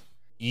you,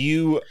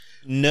 you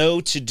know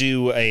to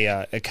do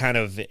a kind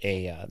of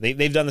a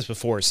they've done this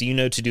before, so you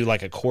know to do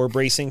like a core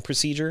bracing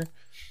procedure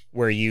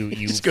where you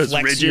Just goes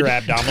flex rigid. your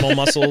abdominal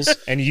muscles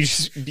and you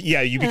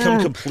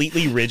become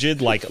completely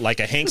rigid like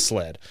a Hank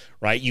sled,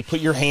 right? You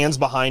put your hands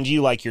behind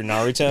you like you're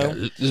Naruto.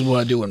 This is what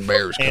I do when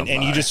bears come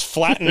And by. you just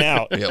flatten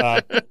out,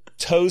 Yep.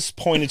 toes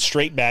pointed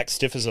straight back,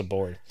 stiff as a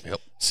board.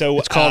 Yep. So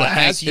It's called a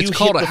Hank. as you It's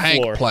called hit a the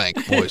Hank floor,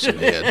 plank, boys and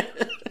head.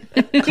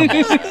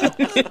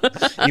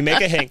 You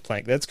make a Hank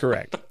plank. That's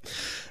correct.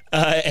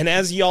 And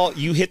as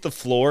you hit the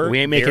floor, We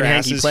ain't making their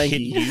hanky asses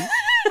planky. hit you.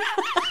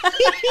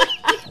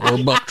 Or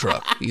a buck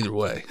truck, either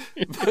way.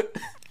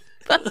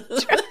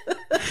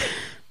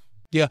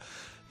 Yeah,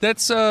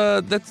 That's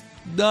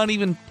not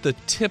even the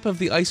tip of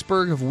the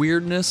iceberg of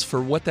weirdness for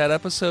what that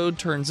episode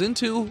turns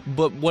into,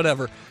 but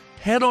whatever.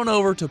 Head on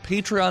over to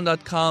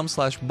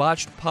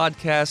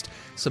patreon.com/botchedpodcast.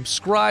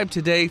 Subscribe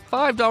today.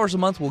 $5 a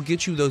month will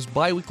get you those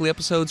bi-weekly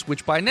episodes,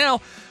 which by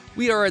now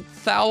we are at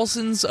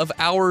thousands of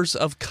hours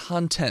of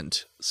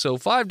content. So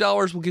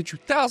 $5 will get you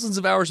thousands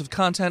of hours of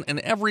content, and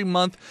every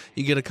month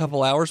you get a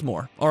couple hours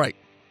more. All right,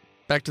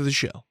 back to the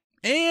show.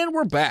 And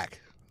we're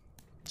back.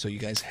 So you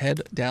guys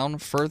head down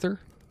further?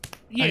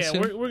 Yeah,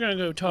 assume? we're gonna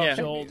go talk Yeah,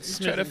 to old try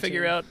Smith to and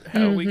figure Tim. out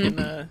how we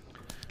can.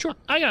 Sure.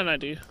 I got an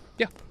idea.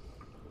 Yeah.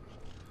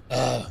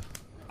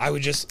 I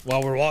would just,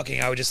 while we're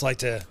walking, I would just like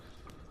to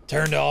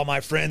turn to all my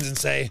friends and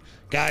say,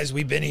 guys,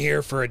 we've been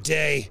here for a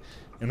day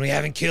and we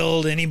haven't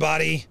killed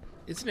anybody.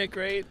 Isn't it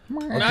great?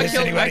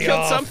 I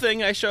killed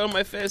something. I showed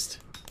my fist.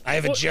 I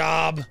have a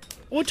job.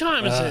 What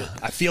time is it?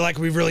 I feel like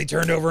we've really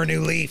turned over a new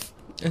leaf.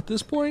 At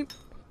this point,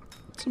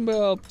 it's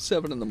about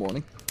 7 in the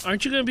morning.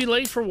 Aren't you gonna be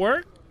late for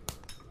work?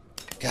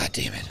 God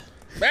damn it.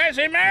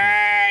 Bessie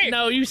May!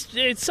 No,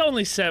 it's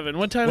only 7.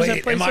 What time is that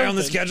Wait, place am I on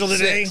the open? schedule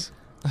today? 6.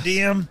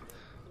 DM?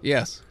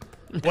 Yes.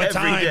 What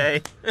Every time?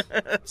 day.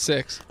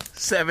 6.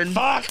 7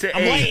 Fuck, to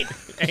I'm 8 late.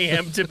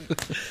 a.m. to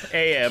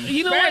a.m.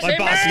 You know what? My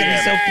boss is gonna be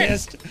so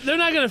pissed. They're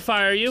not gonna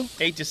fire you.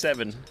 8 to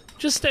 7.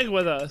 Just stick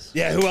with us.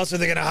 Yeah, who else are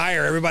they gonna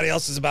hire? Everybody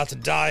else is about to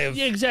die of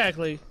Yeah,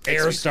 exactly.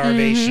 air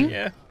starvation.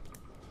 Yeah.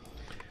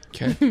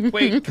 Okay.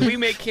 Wait, can we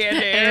make canned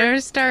air? Air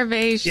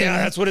starvation. Yeah,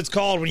 that's what it's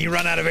called when you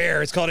run out of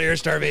air. It's called air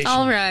starvation.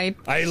 All right.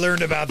 I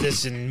learned about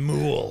this in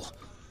Mool.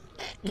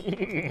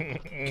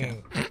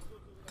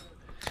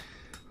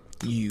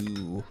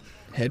 You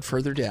head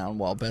further down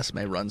while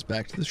Besame runs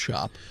back to the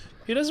shop.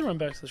 He doesn't run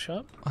back to the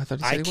shop. I thought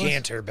he I said he was.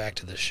 canter back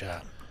to the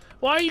shop.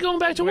 Why are you going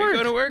back to Why you work?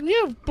 going to work?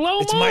 Yeah,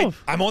 blow It's him my.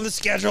 off. I'm on the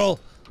schedule.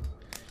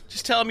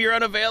 Just tell them you're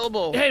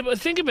unavailable. Hey, but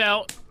think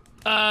about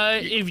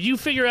if you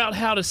figure out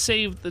how to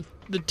save the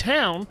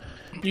town,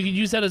 you could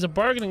use that as a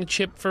bargaining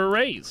chip for a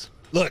raise.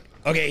 Look,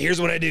 okay,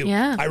 here's what I do.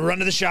 Yeah. I run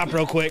to the shop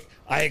real quick.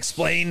 I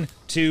explain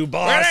to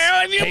boss. Where the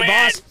hell have you hey, been?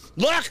 boss,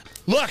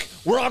 look,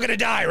 we're all gonna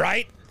die,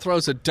 right?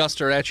 Throws a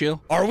duster at you.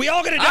 Are we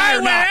all gonna die I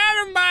or went not?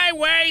 out of my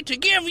way to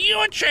give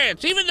you a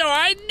chance, even though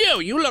I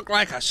knew you look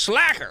like a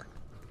slacker.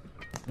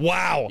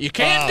 Wow. You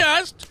can't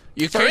dust.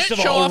 You first can't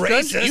of show all, off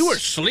guns. racist. You were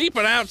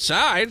sleeping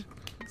outside.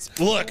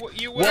 Look,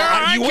 You well,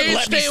 I you wouldn't can't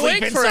let me stay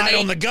sleep awake for inside an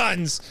on the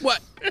guns. What?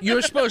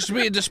 You're supposed to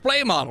be a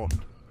display model.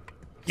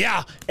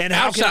 Yeah, and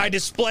how can Outside. I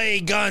display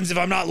guns if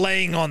I'm not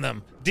laying on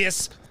them?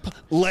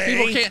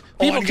 Display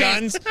People on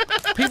guns?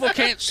 People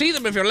can't see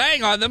them if you're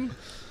laying on them.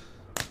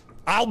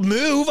 I'll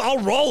move. I'll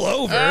roll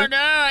over. Oh, no,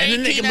 and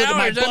then they 18 can look at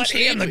my hours, I'm butt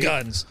and the sleepy.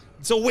 guns.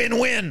 It's a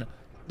win-win.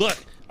 Look,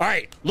 all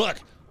right, look.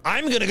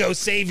 I'm going to go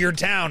save your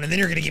town, and then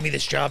you're going to give me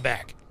this job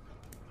back.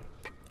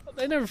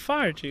 They never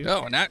fired you.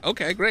 Oh, not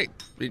okay. Great.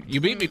 You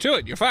beat me to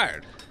it. You're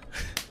fired.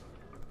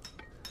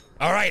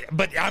 All right,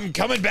 but I'm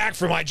coming back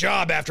for my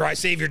job after I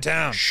save your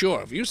town.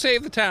 Sure. If you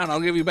save the town, I'll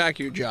give you back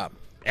your job.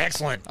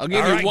 Excellent. I'll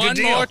give All you right, one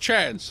good deal. more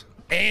chance.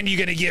 And you're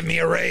going to give me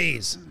a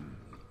raise.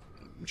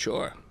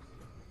 Sure.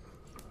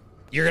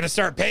 You're going to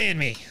start paying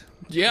me.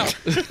 Yeah.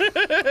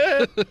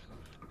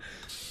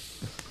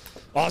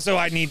 Also,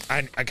 I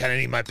kind of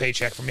need my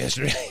paycheck from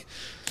yesterday.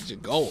 It's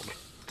gold.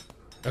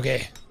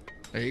 Okay.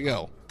 There you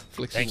go.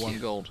 Flicks Thank you one you.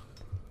 gold.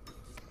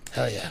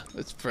 Hell yeah.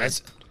 It's for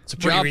It's a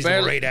pretty Job reasonable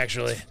barely- rate,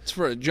 actually. it's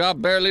for a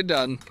job barely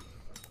done.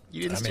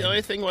 You didn't steal mean-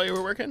 anything while you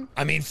were working?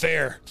 I mean,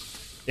 fair.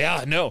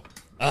 Yeah, no.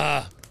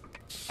 All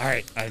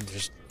right. I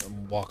just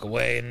walk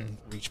away and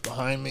reach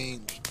behind me.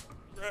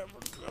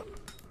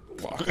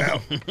 Walk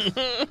out.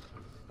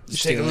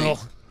 Just take a little,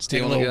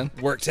 stealing again?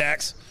 work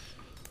tax.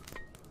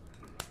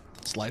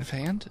 Sleight of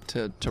hand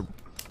to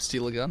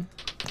steal a gun.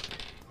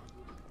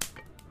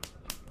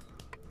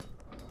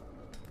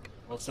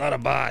 Well, it's not a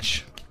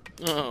botch.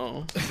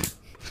 Oh.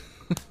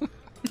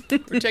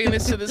 We're taking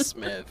this to the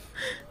Smith.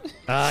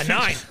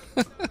 9.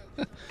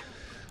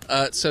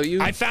 So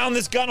you I found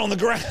this gun on the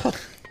ground.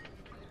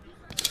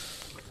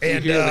 you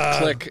And hear the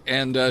click,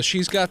 and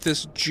she's got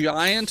this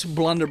giant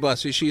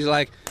blunderbuss. She's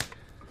like,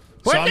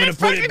 so Put I'm going that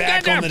to put it fucking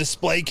back gun on down. the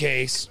display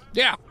case.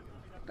 Yeah.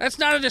 That's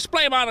not a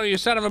display model, you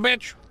son of a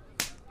bitch.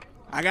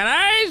 I got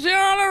eyes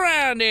all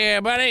around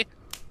here, buddy.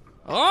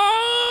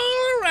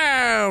 All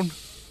around.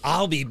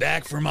 I'll be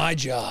back for my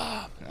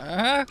job.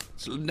 Uh-huh.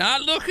 It's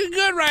not looking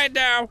good right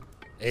now.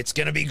 It's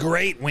going to be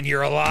great when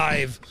you're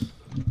alive.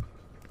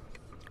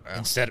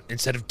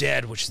 Instead of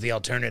dead, which is the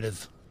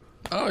alternative.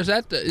 Oh, is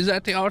that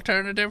the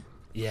alternative?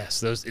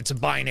 Yes, it's a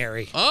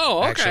binary. Oh,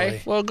 okay.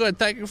 Actually. Well, good.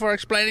 Thank you for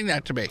explaining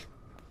that to me.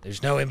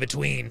 There's no in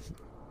between.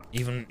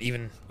 Even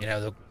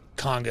the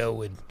Congo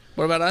would.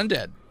 What about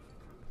undead?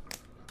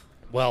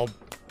 Well,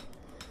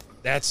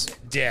 that's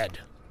dead.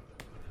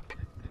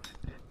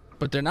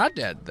 but they're not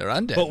dead. They're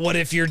undead. But what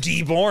if you're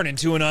deborn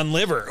into an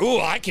unliver? Ooh,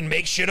 I can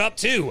make shit up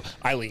too.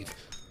 I leave.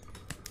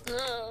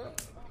 God,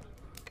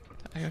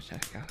 I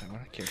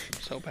want to kill him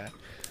so bad.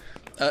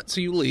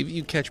 So you leave.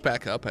 You catch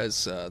back up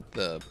as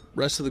the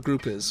rest of the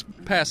group is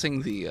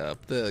passing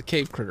the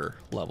cave critter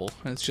level,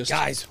 and it's just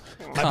Guys,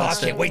 my boss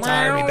can't wait to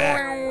hire me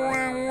back.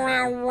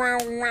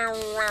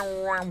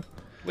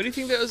 What do you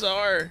think those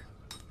are?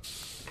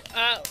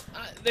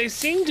 They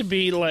seem to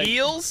be like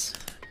Eels?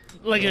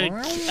 like a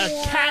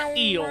cat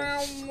eel.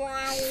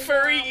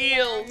 Furry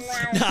eels.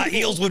 Nah,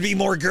 eels would be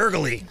more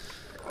gurgly.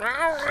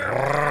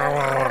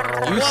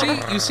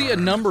 You see a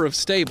number of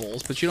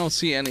stables, but you don't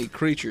see any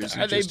creatures.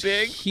 You Are they just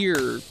big?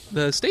 Hear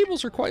the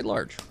stables are quite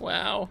large,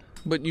 Wow.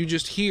 but you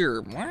just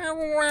hear.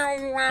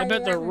 I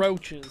bet they're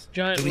roaches.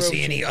 Giant Do we roaches.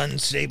 see any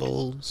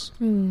unstables?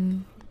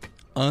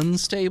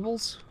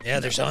 Unstables? Yeah,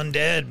 there's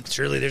undead.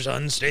 Surely there's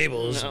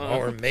unstables. No. Oh,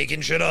 we're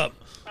making shit up.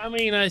 I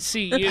mean, I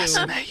see you. You're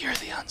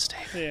the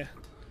unstable. Yeah.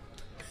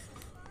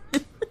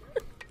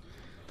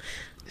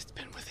 It's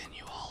been within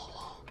you all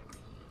along.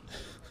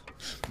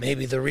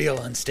 Maybe the real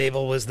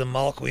unstable was the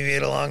mulk we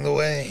made along the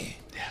way.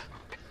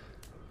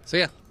 So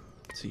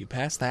you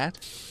pass that.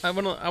 I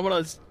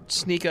wanna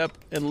sneak up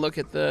and look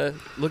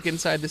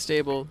inside the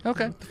stable.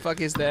 Okay. What the fuck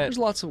is that? There's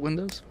lots of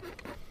windows.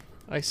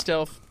 I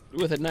stealth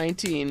with a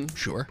 19.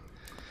 Sure.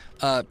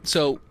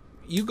 So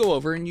you go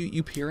over and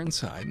you peer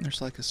inside, and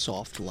there's like a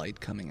soft light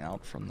coming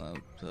out from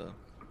the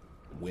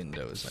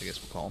windows, I guess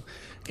we'll call them.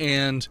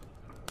 And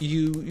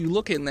you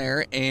look in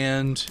there,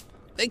 and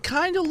they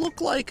kind of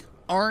look like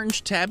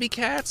orange tabby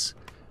cats,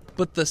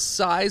 but the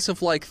size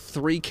of like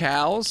 3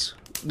 cows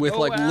with Oh,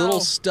 like wow. little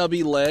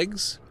stubby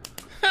legs.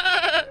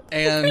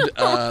 And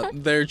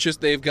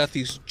they've got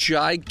these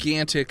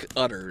gigantic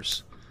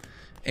udders.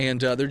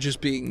 And they're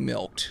just being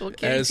milked. Little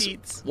kitty As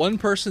teats. one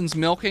person's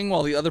milking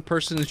while the other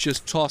person is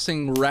just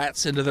tossing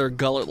rats into their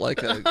gullet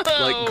like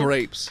like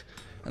grapes.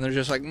 And they're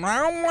just like,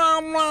 meow, meow,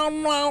 meow,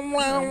 meow,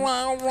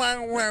 meow,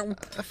 meow, meow.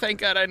 Thank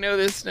God I know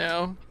this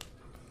now.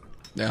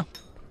 Yeah.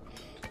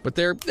 But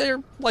they're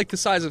like the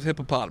size of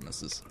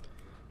hippopotamuses.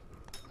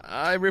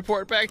 I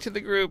report back to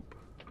the group.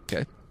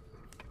 Okay.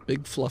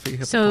 Big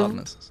fluffy So-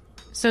 hippopotamuses.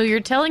 So you're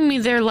telling me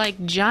they're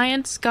like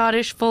giant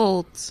Scottish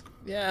folds?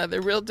 Yeah,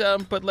 they're real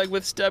dumb, but like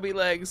with stubby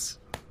legs.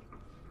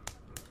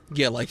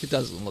 Yeah, like it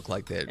doesn't look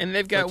like that. And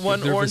they've got like, one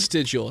they're orange-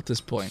 vestigial at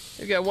this point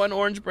They've got one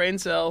orange brain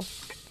cell.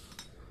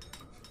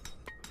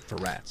 for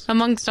rats.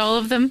 Amongst all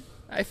of them?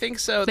 I think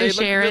so. They They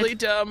look share it? really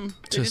dumb.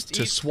 They To just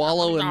eat.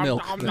 swallow and Nom,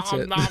 milk. nom, That's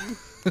nom, it. nom.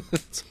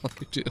 That's all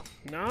you do.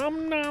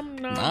 Nom nom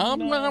nom. Nom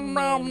nom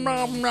nom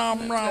nom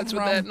nom nom. That's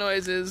what that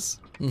noise is.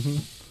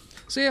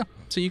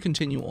 So you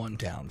continue on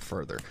down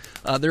further.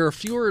 There are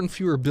fewer and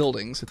fewer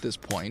buildings at this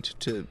point.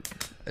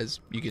 As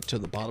you get to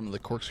the bottom of the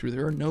corkscrew,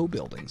 there are no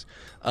buildings,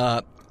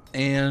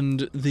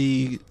 and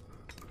the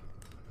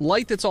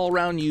light that's all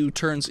around you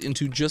turns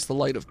into just the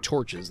light of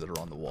torches that are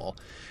on the wall,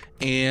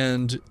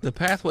 and the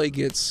pathway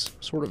gets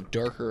sort of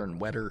darker and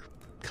wetter,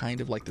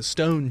 kind of like the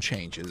stone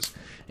changes,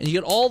 and you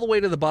get all the way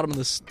to the bottom of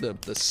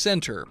the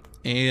center,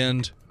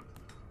 and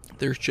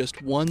there's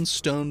just one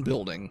stone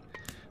building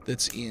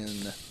that's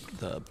in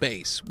the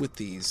base with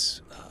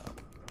these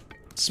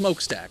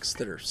smokestacks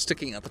that are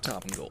sticking out the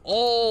top and go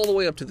all the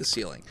way up to the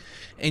ceiling,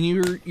 and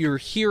you're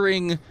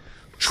hearing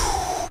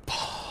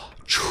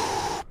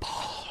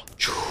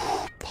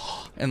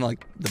and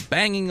like the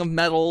banging of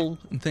metal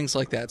and things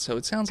like that. So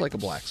it sounds like a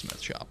blacksmith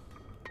shop.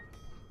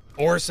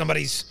 Or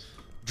somebody's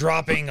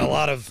dropping a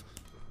lot of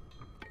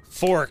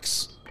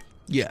forks.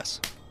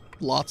 Yes,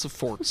 lots of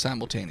forks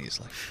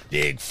simultaneously.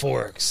 Big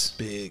forks.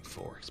 Big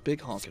forks,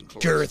 big honking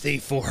forks. Girthy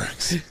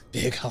forks.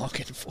 Big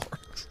honking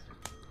forks.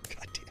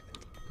 God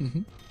damn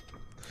it.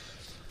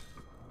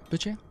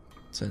 But yeah,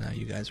 so now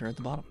you guys are at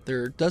the bottom.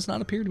 There does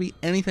not appear to be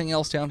anything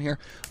else down here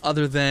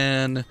other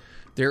than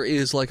there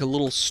is like a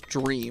little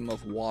stream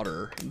of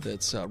water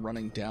that's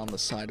running down the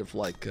side of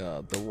like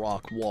the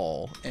rock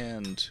wall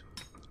and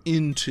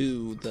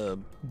into the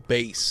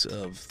base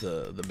of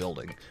the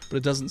building. But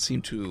it doesn't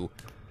seem to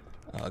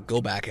go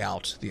back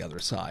out the other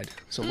side.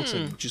 So it looks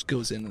like it just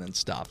goes in and then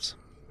stops.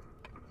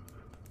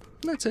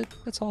 And that's it.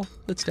 That's all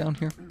that's down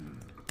here.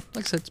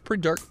 Like I said, it's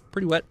pretty dark,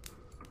 pretty wet.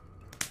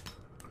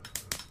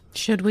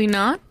 Should we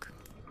knock?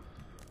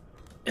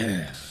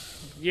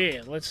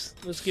 Yeah, let's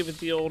give it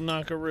the old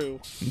knockaroo.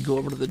 You go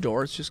over to the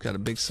door. It's just got a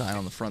big sign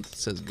on the front that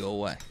says "Go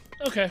away."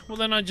 Okay, well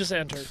then I just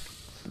enter.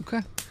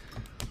 Okay.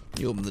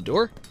 You open the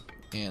door,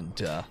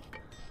 and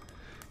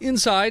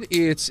inside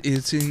it's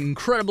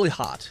incredibly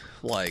hot,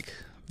 like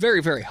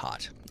very very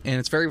hot, and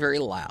it's very very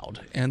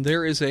loud. And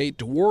there is a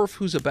dwarf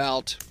who's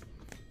about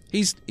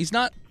he's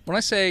not when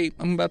I say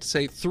I'm about to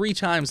say 3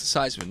 times the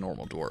size of a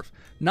normal dwarf.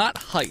 Not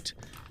height.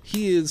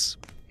 He is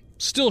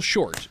still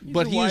short,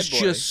 but a he's wide boy.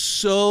 just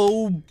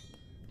so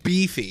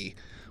beefy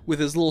with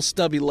his little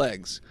stubby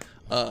legs,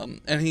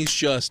 and he's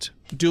just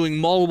doing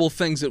multiple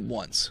things at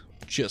once.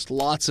 Just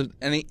lots of,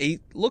 and he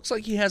looks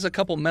like he has a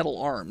couple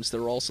metal arms.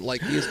 They're also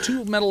like he has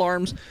 2 metal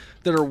arms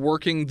that are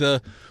working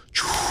the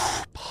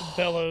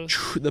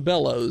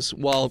bellows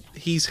while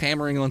he's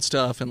hammering on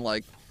stuff and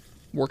like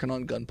working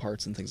on gun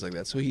parts and things like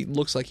that. So he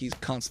looks like he's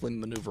constantly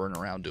maneuvering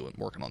around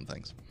working on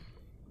things.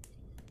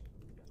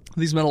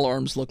 These metal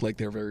arms look like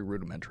they're very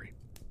rudimentary.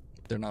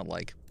 They're not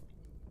like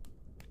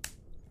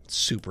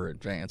super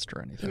advanced or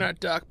anything. They're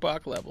not Doc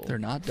Bok level. They're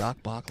not Doc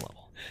Bok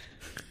level.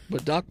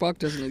 But Doc Bok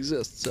doesn't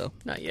exist, so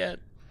Not yet.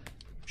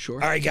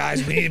 sure. All right,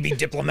 guys, we need to be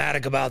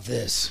diplomatic about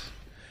this.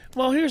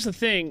 Well, here's the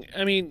thing.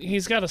 I mean,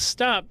 he's got to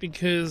stop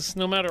because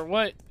no matter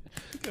what,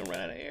 He's gonna run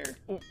out of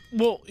air.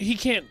 well, he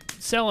can't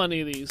sell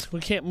any of these. We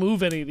can't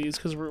move any of these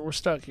because we're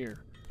stuck here.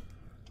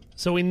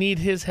 So we need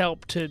his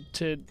help to.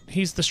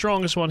 He's the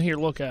strongest one here.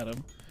 Look at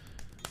him.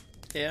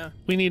 Yeah.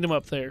 We need him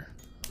up there.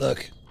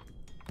 Look,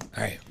 all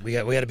right, we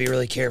got to be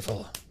really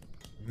careful.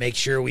 Make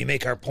sure we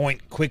make our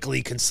point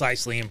quickly,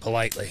 concisely, and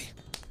politely.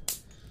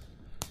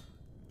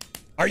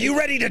 Are you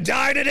ready to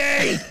die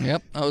today?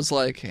 Yep. I was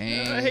like,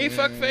 hey. Hey,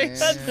 fuckface.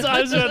 That's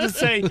I was about to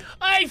say.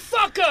 Hey,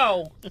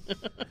 fucko!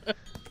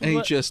 And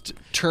he just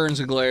turns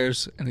and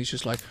glares, and he's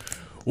just like,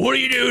 "What are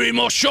you doing in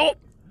my shop?"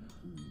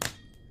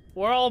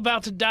 We're all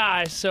about to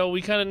die, so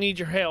we kind of need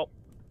your help.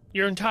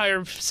 Your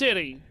entire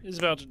city is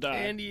about to die.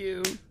 And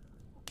you.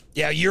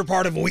 Yeah, you're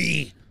part of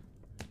we.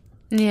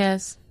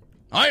 Yes.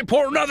 I ain't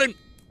pouring nothing.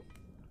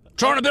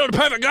 Trying to build a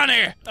perfect gun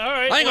here. All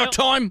right. I ain't got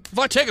time. If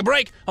I take a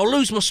break, I'll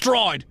lose my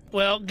stride.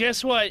 Well,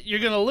 guess what? You're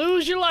gonna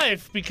lose your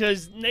life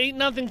because ain't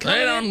nothing coming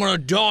Then in. I'm gonna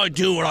die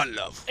doing what I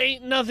love.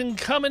 Ain't nothing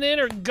coming in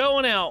or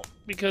going out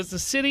because the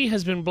city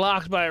has been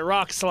blocked by a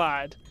rock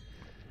slide.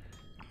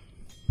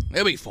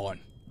 It'll be fine.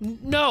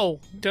 No,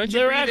 Don't you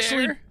they're breathe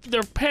actually air?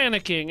 they're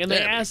panicking, and they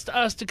Yeah. asked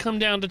us to come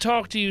down to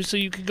talk to you so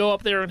you could go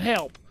up there and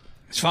help.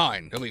 It's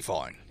fine. It'll be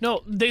fine.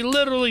 No, they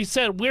literally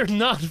said we're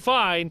not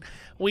fine.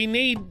 We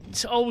need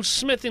old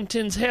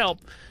Smithington's help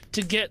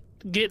to get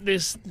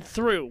this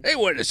through. They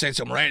wouldn't have sent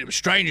some random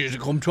strangers to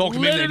come talk to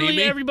me if they need Literally,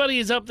 me. everybody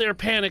is up there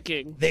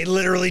panicking. They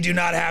literally do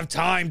not have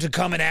time to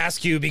come and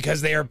ask you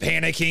because they are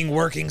panicking,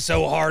 working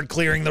so hard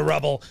clearing the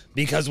rubble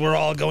because we're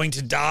all going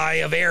to die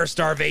of air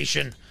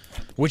starvation,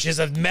 which is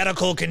a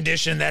medical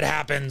condition that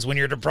happens when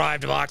you're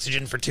deprived of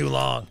oxygen for too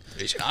long.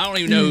 Listen, I don't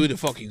even know who the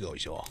fuck you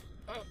guys are.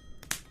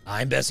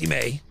 I'm Bessie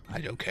May. I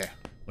don't care.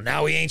 Well,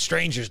 now we ain't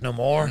strangers no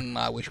more.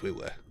 I wish we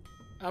were.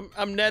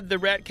 I'm Ned the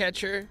rat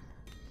catcher.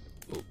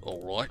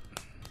 All right.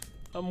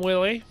 I'm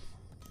Willie.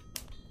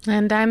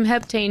 And I'm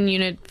Heptane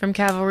Unit from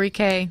Cavalry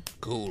K.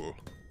 Cool.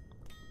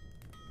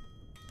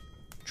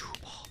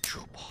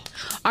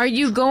 Are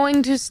you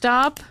going to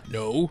stop?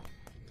 No.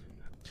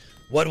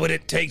 What would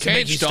it take to Can't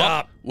make you stop.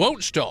 stop?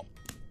 Won't stop.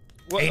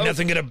 Well, Ain't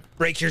nothing gonna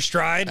break your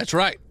stride? That's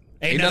right.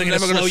 Ain't nothing gonna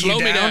never slow you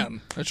me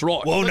down? That's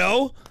right. Whoa,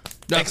 no?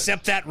 Nothing.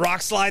 Except that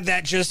rock slide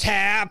that just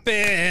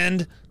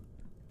happened.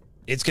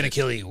 It's gonna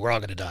kill you. We're all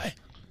gonna die.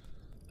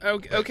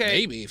 Okay.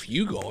 Maybe if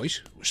you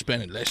guys were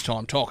spending less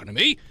time talking to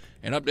me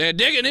and up there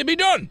digging, it'd be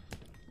done.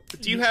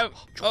 Do you have?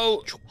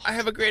 Oh, I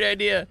have a great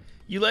idea.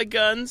 You like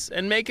guns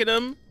and making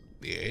them?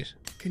 Yes.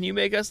 Can you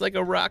make us like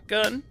a rock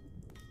gun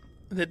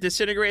that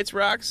disintegrates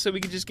rocks so we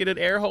can just get an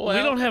air hole We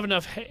out? don't have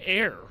enough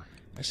air.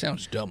 That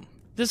sounds dumb.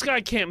 This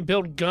guy can't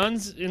build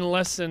guns in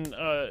less than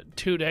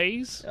 2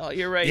 days. Oh,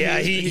 you're right. Yeah,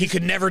 he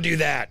could never do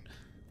that.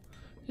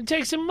 It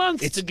takes him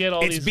months to get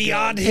all it's these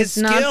beyond guns. his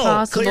It's not skill.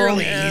 possible.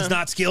 Clearly, Yeah. he's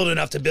not skilled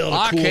enough to build a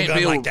I cool can't gun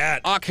build like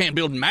that. I can't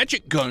build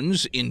magic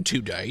guns in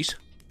 2 days.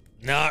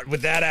 Not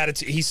with that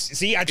attitude.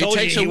 See, I It told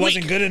you takes he a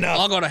wasn't week. good enough.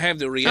 I gotta have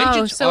the reagents.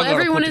 Oh, so I gotta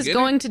everyone put is together.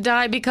 going to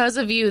die because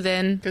of you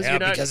then. Yeah,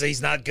 because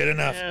he's not good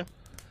enough. Yeah.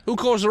 Who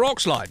caused the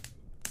rock slide?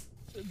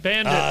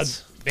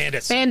 Bandits.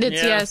 Bandits. Bandits,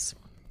 Yeah. yes.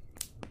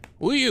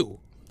 Who are you?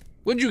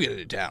 When did you get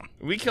into town?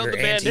 We killed You're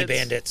the bandits.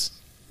 anti-bandits.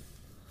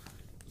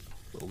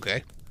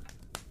 Okay.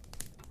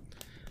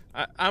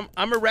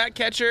 I'm a rat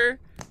catcher.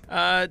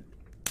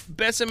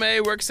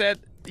 Besame works at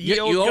the You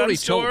old gun already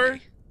told store.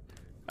 me.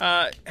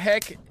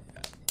 Heck,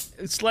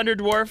 Slender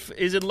Dwarf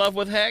is in love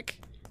with Heck.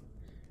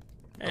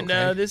 And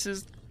Okay. this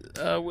is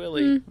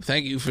Willie.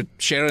 Thank you for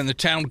sharing the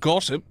town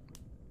gossip.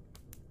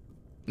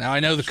 Now I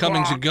know the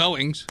comings and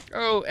goings.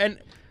 Oh, and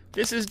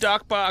this is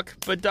Doc Bok,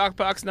 but Doc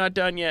Bok's not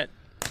done yet.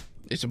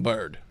 It's a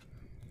bird.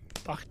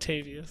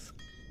 Octavius.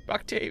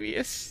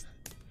 Octavius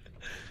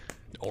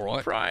All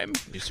right. Prime.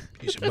 It's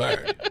a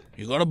bird.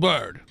 You got a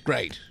bird.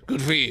 Great.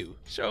 Good for you.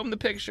 Show him the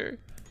picture.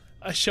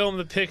 I show him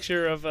the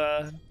picture of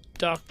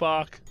Doc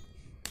Bok.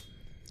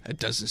 That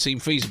doesn't seem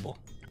feasible.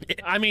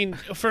 I mean,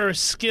 for a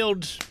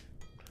skilled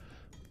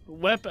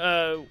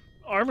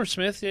armor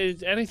smith,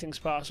 anything's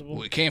possible.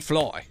 We can't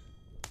fly.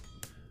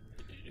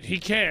 He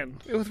can.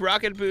 With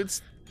rocket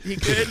boots, he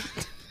could.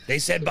 They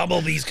said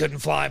bumblebees couldn't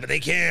fly, but they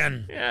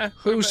can. Yeah.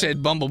 Who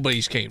said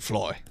bumblebees can't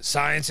fly?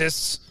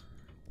 Scientists.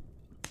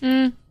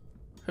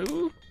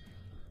 Who?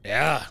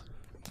 Yeah.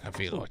 I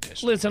feel like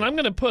this. Listen, I'm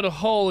going to put a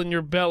hole in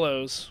your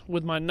bellows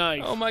with my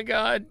knife. Oh my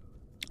God.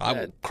 I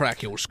will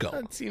crack your skull.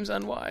 That seems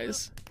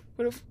unwise.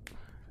 What if?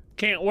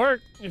 Can't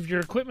work if your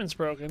equipment's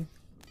broken.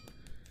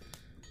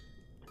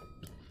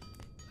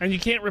 And you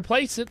can't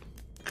replace it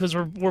because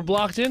we're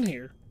blocked in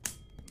here.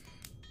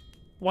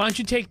 Why don't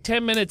you take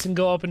 10 minutes and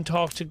go up and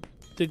talk to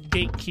the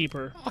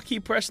gatekeeper? I'll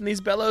keep pressing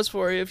these bellows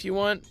for you if you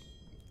want.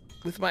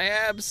 With my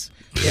abs.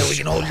 Yeah, we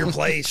can hold your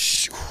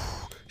place.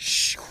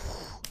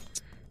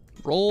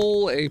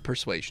 Roll a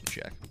persuasion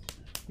check.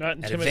 Not At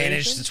intimidation.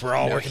 advantage since we're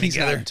all No, working he's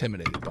not together.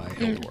 intimidated by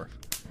Hill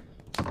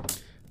Dwarf.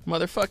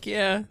 Motherfuck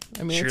yeah.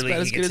 I mean, Surely it's he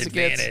about as good gets as it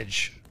gets.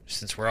 advantage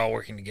since we're all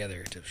working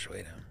together to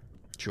persuade him.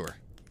 Sure.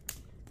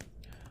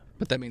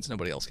 But that means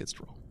nobody else gets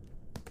to roll.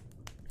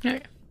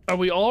 Okay. Are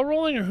we all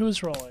rolling or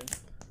who's rolling?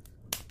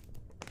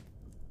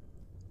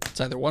 It's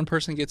either one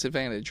person gets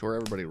advantage or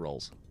everybody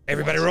rolls.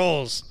 Everybody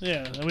rolls.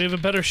 Yeah, and we have a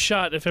better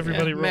shot if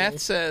everybody rolls. Math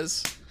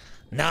says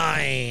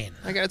 9.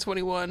 I got a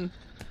 21.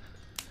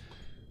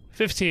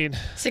 15.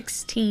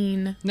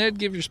 16. Ned,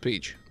 give your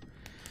speech.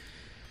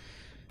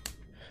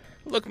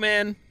 Look,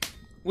 man,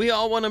 we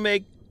all want to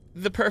make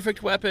the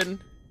perfect weapon,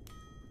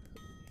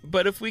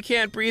 but if we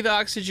can't breathe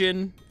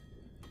oxygen,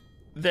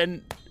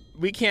 then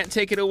we can't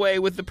take it away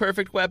with the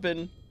perfect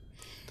weapon.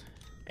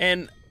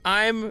 And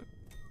I'm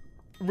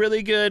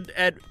really good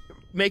at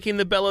making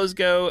the bellows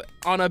go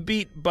on a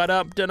beat, but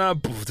up,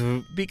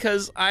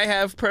 because I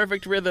have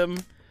perfect rhythm,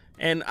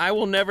 and I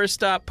will never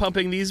stop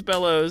pumping these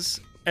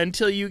bellows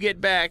until you get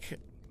back,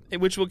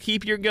 which will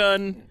keep your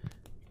gun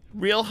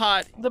real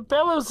hot. The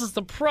bellows is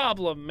the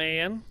problem,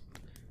 man.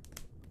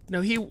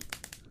 No, he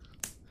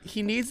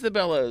needs the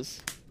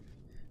bellows.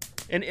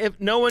 And if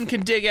no one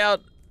can dig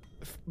out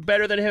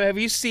better than him, have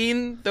you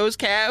seen those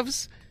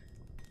calves?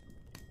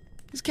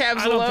 His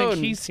calves I don't alone.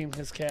 think he's seen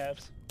his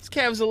calves. His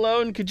calves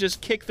alone could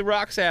just kick the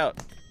rocks out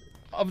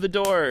of the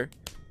door.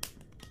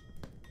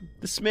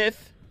 The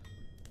smith,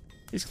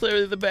 he's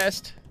clearly the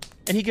best,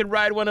 and he could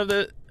ride one of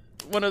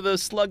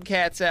those slug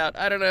cats out.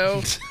 I don't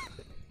know.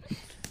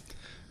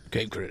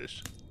 Cave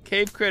critters.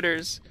 Cave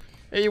critters.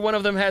 Maybe one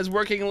of them has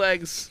working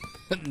legs.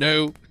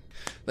 No,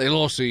 they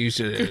lost the use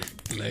of their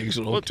legs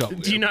a long Well, time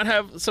ago. do you not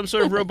have some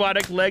sort of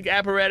robotic leg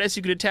apparatus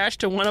you could attach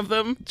to one of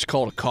them? It's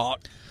called a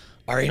cart.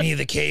 Are any of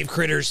the cave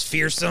critters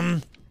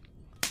fearsome?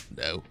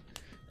 No.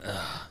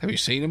 Have you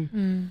seen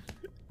them?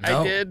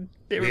 No. I did.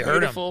 They were We heard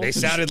beautiful. them. They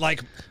sounded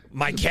like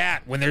my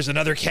cat when there's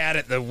another cat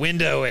at the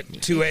window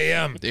at 2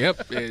 a.m.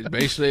 Yep. It's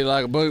basically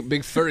like a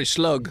big furry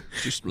slug.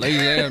 Just lay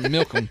there and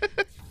milk them.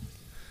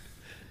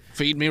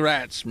 Feed me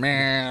rats.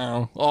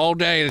 Meow. All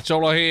day. That's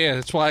all I hear.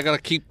 That's why I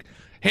gotta keep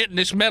hitting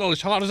this metal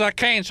as hard as I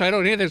can so I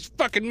don't hear those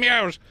fucking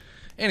meows.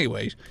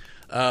 Anyways,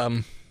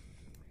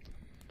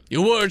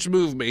 your words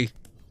move me.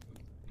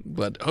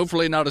 But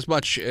hopefully not as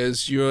much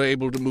as you're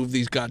able to move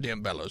these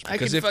goddamn bellows. I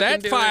Because can if fucking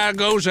that do fire it.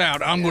 goes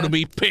out, I'm going to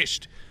be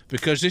pissed.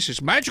 Because this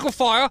is magical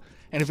fire,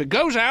 and if it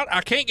goes out,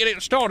 I can't get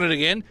it started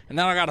again, and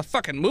then I got to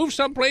fucking move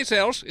someplace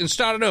else and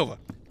start it over.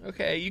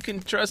 Okay, you can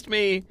trust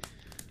me.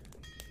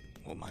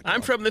 Oh my God.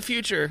 I'm from the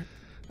future.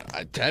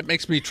 That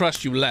makes me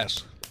trust you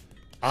less.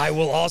 I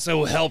will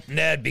also help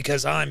Ned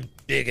because I'm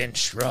big and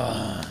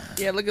strong.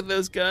 Yeah, look at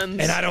those guns.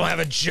 And I don't have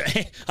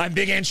I'm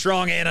big and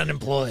strong and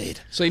unemployed.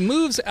 So he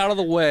moves out of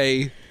the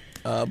way,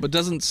 but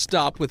doesn't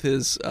stop with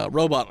his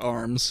robot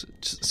arms,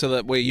 so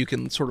that way you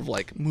can sort of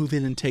like move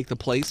in and take the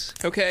place.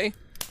 Okay.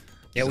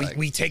 Yeah,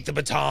 we take the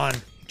baton.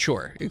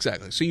 Sure,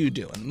 exactly. So you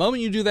do. And the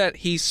moment you do that,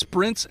 he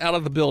sprints out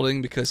of the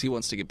building because he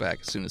wants to get back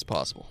as soon as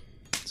possible.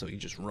 So he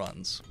just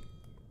runs.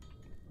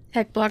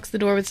 Heck blocks the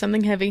door with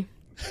something heavy.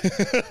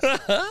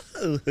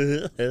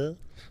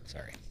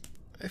 Sorry.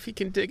 If he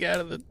can dig out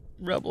of the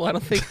rubble, I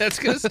don't think that's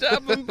going to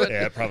stop him, but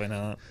Yeah, probably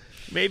not.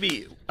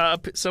 maybe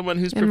someone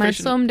who's It might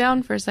proficient slow him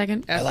down for a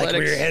second. I like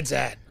where your athletics. head's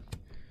at.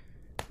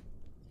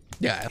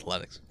 Yeah,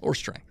 athletics or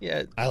strength.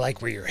 Yeah, I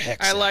like where your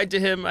heck's I at. lied to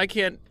him. I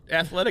can't.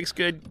 Athletics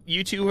good.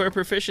 You two who are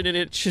proficient in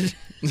it should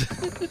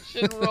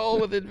roll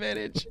with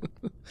advantage.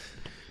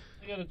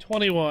 I got a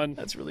 21.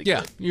 That's really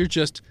Yeah, good. you're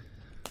just.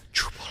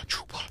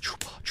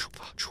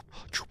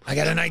 I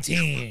got a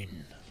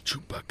 19.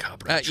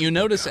 You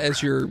notice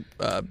as you're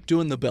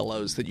doing the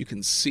bellows that you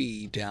can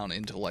see down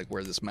into like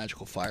where this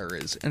magical fire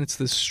is, and it's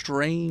this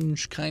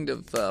strange kind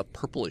of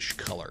purplish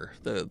color.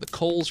 The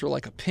coals are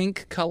like a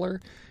pink color,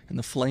 and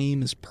the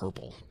flame is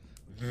purple.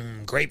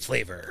 Grape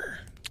flavor.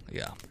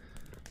 Yeah,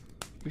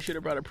 We should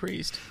have brought a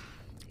priest.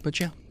 but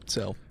yeah.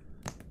 So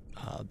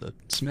the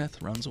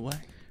smith runs away.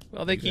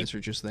 Well, they You keep guys are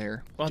just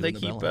there. while they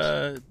doing the keep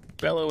bellows.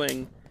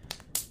 bellowing.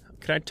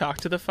 Can I talk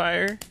to the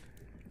fire?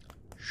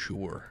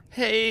 Sure.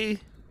 Hey,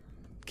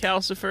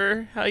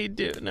 Calcifer, how you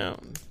doing? No,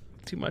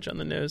 too much on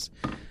the nose.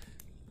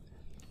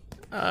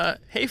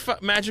 Hey,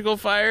 magical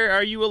fire,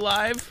 are you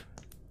alive?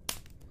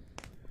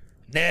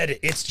 Ned,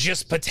 it's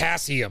just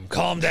potassium.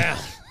 Calm down.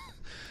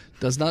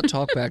 Does not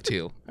talk back to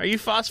you. Are you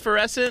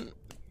phosphorescent?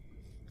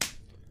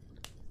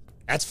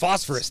 That's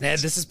phosphorus, Ned.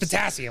 This is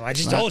potassium. I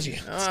just told you.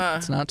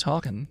 It's not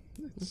talking.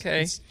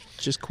 Okay. It's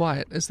just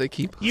quiet as they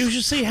keep. You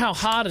should see how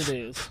hot it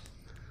is.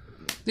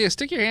 Yeah,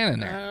 stick your hand in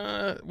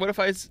there. What if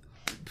I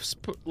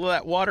put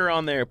that water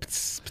on there?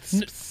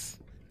 Just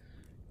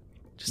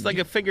like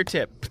a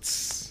fingertip.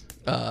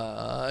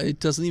 It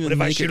doesn't even What if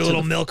make I shoot it a to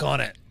little the- milk on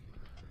it?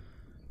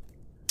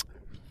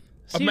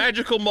 A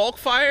magical milk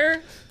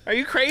fire? Are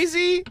you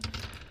crazy?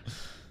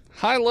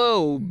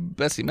 High-low,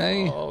 Bessie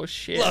May. Oh,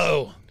 shit.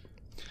 Low.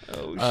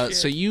 Oh, shit.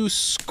 So you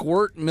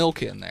squirt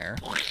milk in there,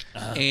 Just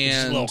a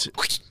and little-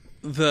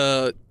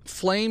 the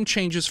flame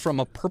changes from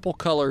a purple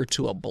color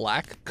to a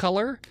black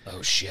color,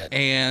 Oh shit!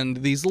 and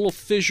these little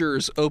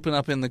fissures open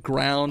up in the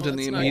ground in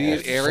the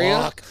immediate area.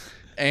 Fuck.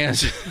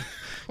 And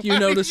you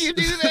notice you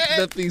do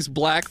that? these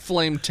black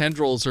flame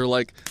tendrils are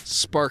like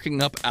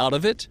sparking up out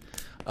of it.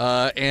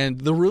 And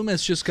the room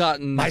has just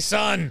gotten My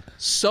son.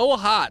 so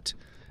hot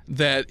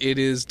that it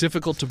is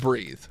difficult to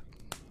breathe.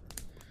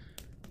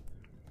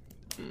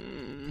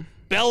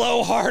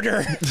 Bellow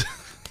harder.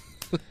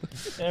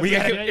 we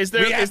have Is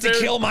there- is to there-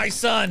 kill my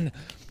son.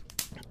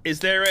 Is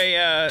there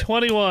a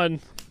 21.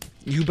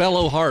 You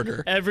bellow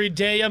harder. Every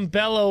day I'm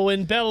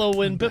bellowing. is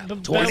it like a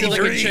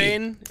 23.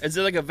 chain? Is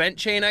there like a vent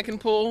chain I can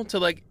pull to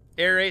like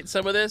aerate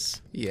some of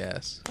this?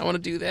 Yes. I want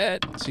to do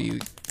that, So you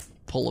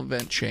pull a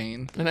vent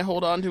chain. and I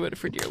hold on to it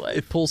for dear It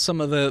life. pulls some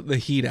of the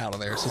heat out of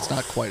there, so it's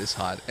not quite as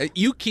hot.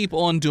 You keep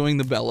on doing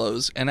the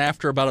bellows, and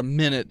after about a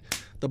minute,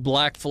 the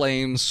black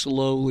flames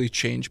slowly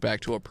change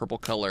back to a purple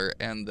color,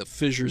 and the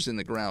fissures in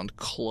the ground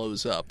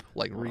close up,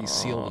 like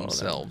reseal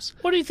themselves.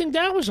 What do you think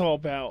that was all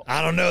about?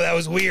 I don't know. That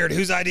was weird.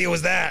 Whose idea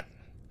was that?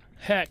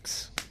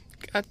 Hex.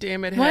 God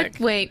damn it, What? heck!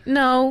 Wait,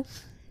 no.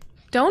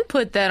 Don't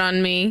put that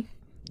on me.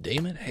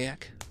 Damn it,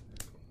 heck.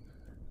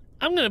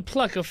 I'm going to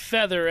pluck a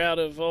feather out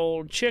of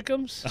old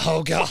Chickums,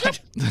 Oh god.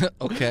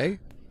 Okay.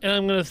 and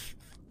I'm going to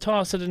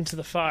toss it into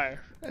the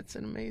fire. That's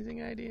an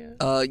amazing idea.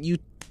 You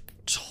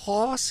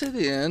toss it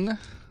in,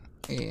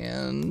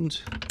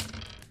 and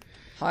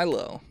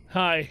high-low.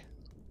 Hi.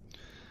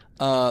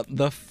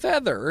 The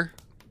feather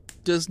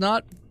does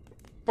not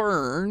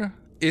burn.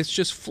 It's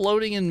just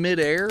floating in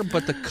midair,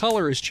 but the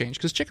color has changed.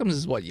 Because Chickums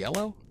is what,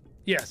 yellow?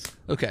 Yes.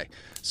 Okay.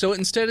 So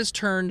instead it's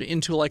turned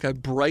into like a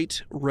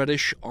bright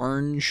reddish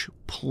orange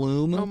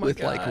plume Oh my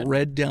with like God.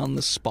 red down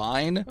the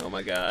spine. Oh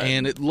my god!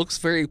 And it looks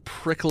very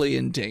prickly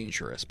and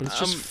dangerous, but it's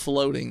just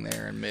floating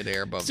there in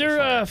midair above Is the there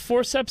fire.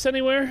 forceps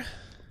anywhere?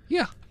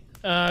 Yeah.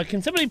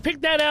 Can somebody pick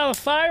that out of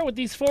the fire with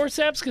these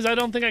forceps? Because I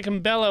don't think I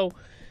can bellow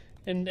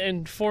and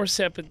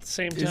forcep at the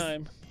same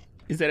time.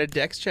 Is that a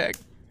dex check?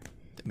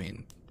 I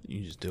mean,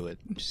 you just do it.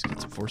 You just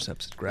get some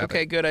forceps and grab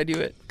Okay, it. good. I do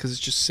it. Because it's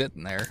just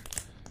sitting there.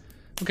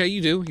 Okay,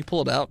 you do. You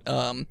pull it out.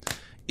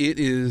 It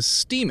is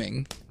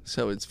steaming,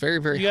 so it's very,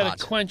 very You got hot.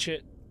 to quench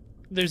it.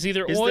 There's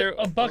either Is there-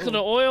 a bucket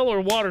of oil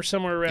or water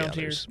somewhere Yeah, around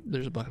here.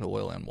 there's a bucket of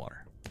oil and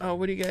water. Oh,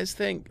 what do you guys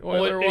think?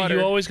 Oil or You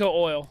water? always go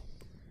oil.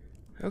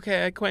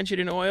 Okay, I quench it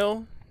in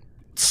oil.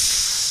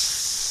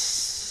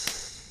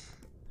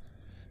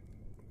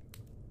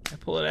 I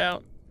pull it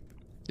out.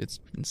 It's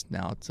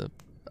now it's a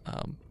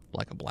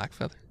like a black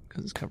feather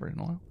because it's covered in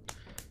oil.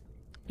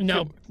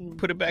 No,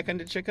 Put it back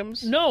into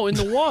Chickums. no, in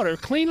the water.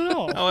 Clean it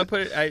off. Oh, I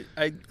put it.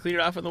 I clean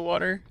it off in the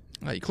water.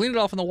 You clean it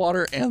off in the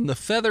water, and the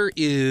feather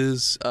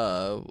is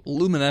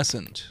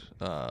luminescent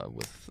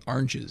with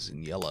oranges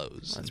and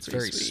yellows. That's It's pretty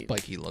very sweet.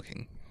 spiky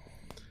looking.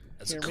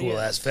 That's Here a we cool go.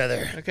 ass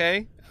feather.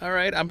 Okay. All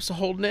right. I'm still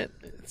holding it.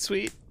 It's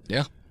sweet.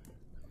 Yeah,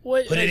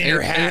 What, Put it in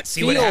your And hat. it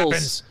See what feels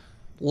happens.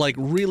 like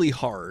really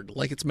hard,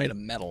 like it's made of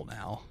metal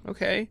now.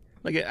 Okay.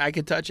 Like I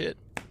could touch it.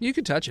 You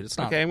can touch it. It's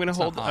not. Okay. I'm gonna it's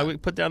hold. not I hot.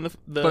 would put down the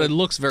But it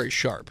looks very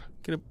sharp.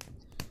 gonna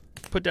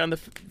put down the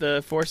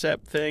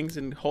forcep things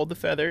and hold the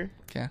feather.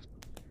 Okay.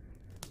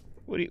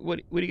 What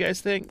do you guys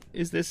think?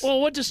 Is this?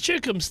 Well, what does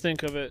Chickums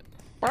think of it?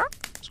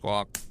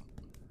 Squawk,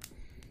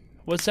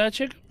 What's that,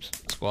 Chickums?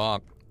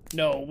 squawk,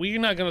 No, we're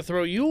not going to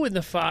throw you in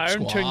the fire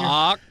and turn your.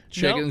 squawk.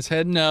 Chicken's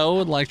head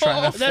no, and like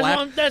trying to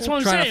flap. That's what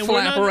I'm trying saying. to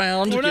flap we're not,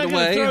 around we're to not get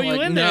gonna away. throw you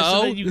Like, in there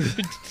so no. that you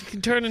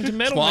can turn into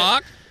metal.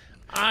 Squawk.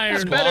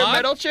 Iron. better Squawk.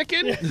 metal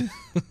chicken.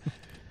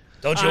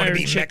 Don't you want to Iron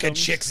be Mecha Chickums.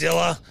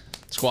 Chickzilla?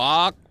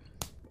 Squawk.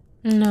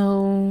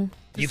 No.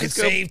 You could is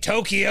go- save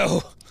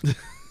Tokyo.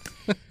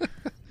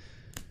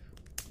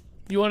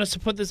 You want us to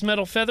put this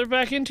metal feather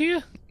back into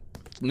you?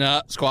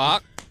 No,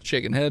 squawk.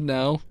 Chicken head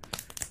no.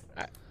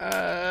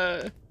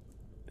 I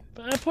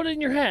put it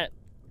in your hat.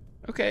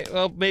 Okay.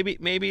 Well,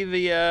 maybe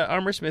the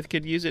armor smith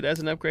could use it as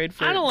an upgrade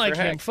for. I don't like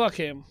for him. Heck. Fuck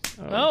him.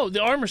 Oh,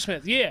 the armor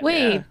smith. Yeah.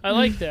 Wait. Yeah. I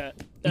like that.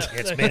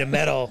 It's made of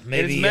metal.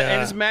 Maybe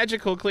and it's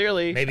magical.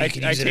 Clearly, maybe you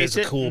can use it as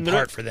taste a cool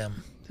part for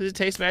them. Does it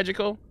taste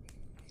magical?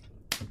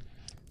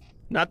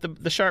 Not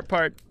the sharp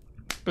part,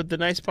 but the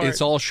nice part.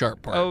 It's all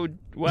sharp part. Oh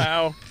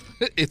wow!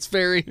 It's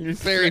very,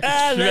 very.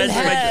 Shreds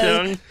my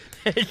tongue.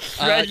 It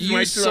shreds You my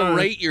tongue.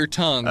 serrate your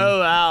tongue Oh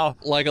wow!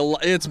 like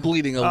it's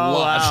bleeding a Oh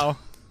lot.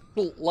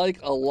 wow! Like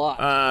a lot.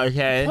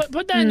 Okay.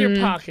 Put that in your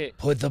pocket.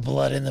 Put the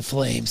blood in the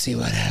flame. See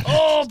what happens.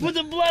 Oh, put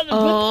the blood.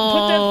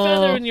 Put that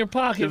feather in your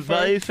pocket. The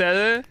bloody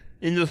feather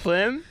in the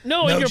flame.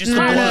 No, No, in your just the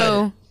pocket. blood.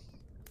 No.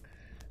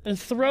 And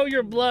throw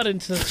your blood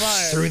into the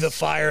fire. Through the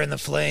fire and the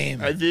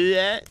flame. I do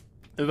that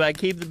if I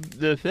keep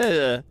the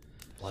feather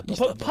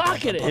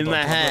Pocket it. in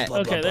my hat.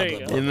 Okay, there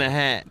you go. In my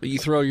hat. But you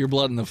throw your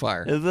blood in the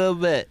fire. A little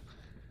bit.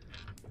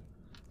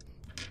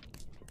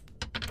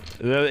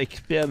 A little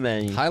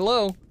experimenting. High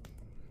low.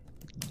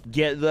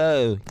 Get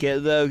low.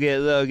 Get low. Get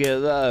low. Get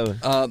low.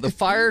 The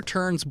fire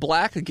turns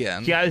black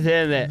again. God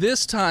damn it.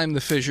 This time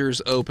the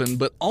fissures open,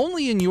 but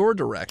only in your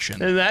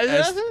direction. And that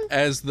as, doesn't?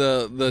 as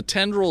the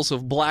tendrils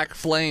of black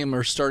flame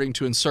are starting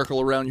to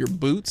encircle around your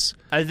boots.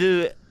 I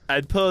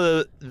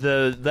pull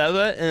the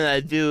lever and I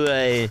do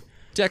a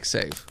Deck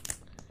save.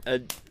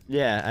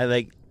 yeah, I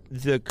like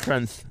the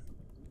crunch.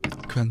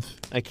 Crunch.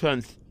 I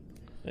crunch.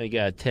 I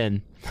got a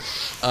 10.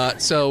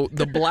 So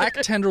the black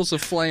tendrils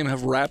of flame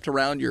have wrapped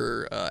around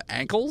your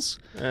ankles,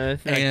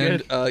 That's not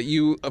and good.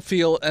 you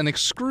feel an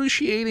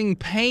excruciating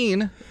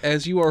pain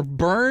as you are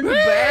burned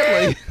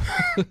badly.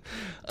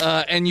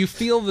 And you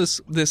feel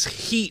this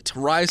heat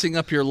rising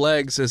up your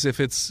legs as if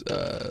it's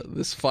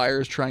this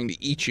fire is trying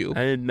to eat you.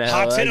 I didn't know.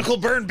 Hot tentacle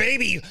burn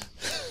baby.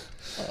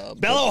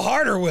 Bellow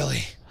harder,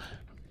 Willie.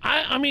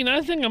 I mean,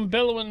 I think I'm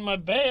bellowing my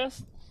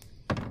best.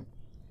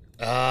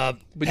 But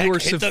Heck, you are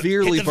hit the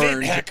severely vent,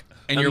 burned, Heck.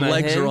 and On your my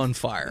legs are hands? on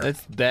fire.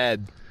 That's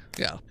bad.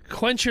 Yeah,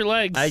 Quench your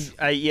legs.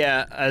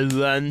 I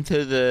run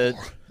to the.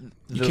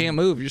 you can't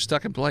move. You're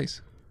stuck in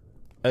place.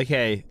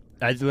 Okay,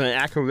 I do an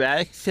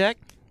acrobatics check.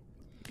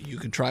 You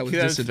can try with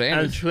 'Cause I'm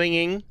disadvantage.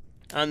 swinging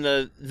on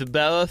the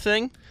bellow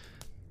thing,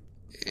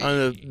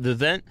 on the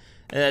vent,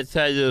 and I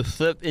try to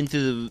flip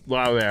into the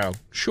water barrel.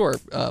 Sure,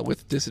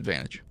 with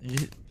disadvantage.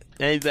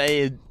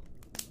 Anybody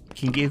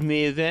can give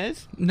me advantage?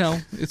 No,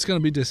 it's going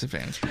to be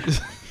disadvantage.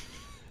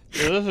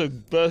 Those are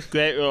both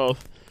great rolls.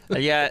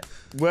 I got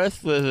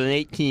worst was an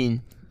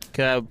 18,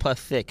 because I have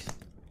 +6.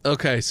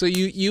 Okay, so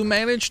you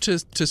managed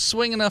to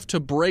swing enough to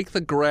break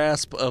the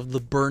grasp of the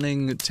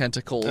burning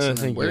tentacles. And then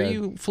thank where are God.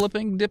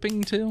 you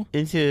dipping to?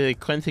 Into the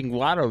cleansing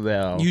water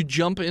barrel. You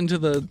jump into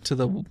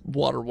the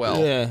water well,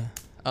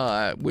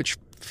 Yeah, which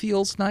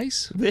feels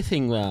nice.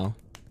 wishing well.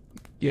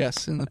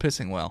 Yes, in the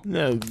pissing well.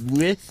 No,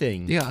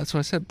 wishing. Yeah, that's what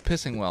I said.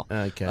 Pissing well.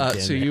 Okay, damn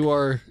So it. you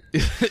are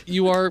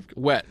you are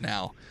wet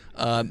now.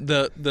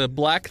 The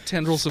black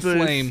tendrils of Spoof.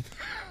 flame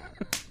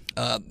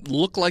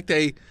look like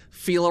they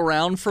feel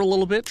around for a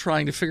little bit,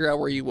 trying to figure out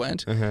where you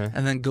went,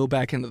 and then go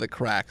back into the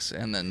cracks,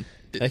 and then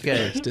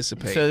Okay.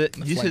 dissipate. So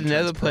and the you flame should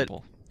never turns put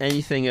purple.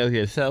 anything of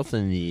yourself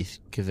in these,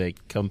 because they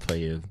come for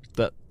you.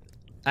 But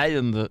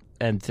items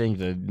and things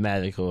are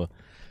magical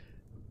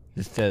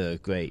instead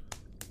of great.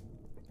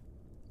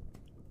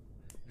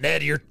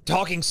 Ned, you're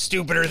talking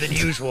stupider than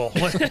usual.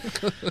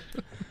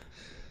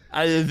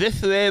 I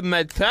eviscerated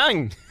my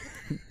tongue.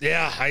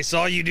 Yeah, I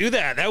saw you do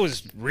that. That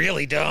was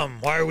really dumb.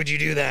 Why would you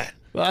do that?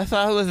 Well, I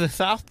thought it was a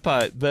soft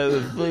part, but it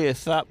was really a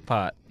soft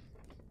pot.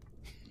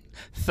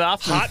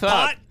 Soft and Hot soft.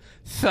 pot?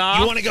 Soft,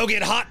 You want to go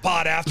get hot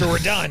pot after we're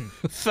done?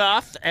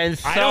 soft and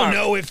soft. I don't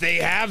know if they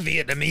have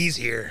Vietnamese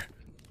here.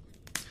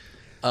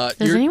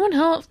 Does anyone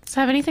else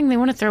have anything they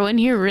want to throw in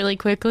here really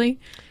quickly?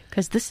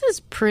 Because this is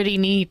pretty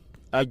neat.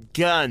 A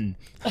gun.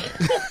 Take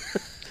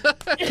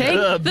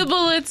the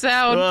bullets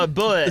out. Or a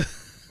bullet.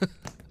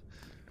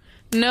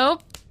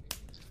 Nope.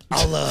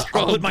 I'll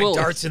Throw put my bullets.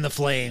 darts in the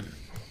flame.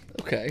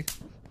 Okay.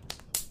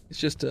 It's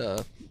just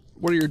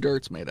what are your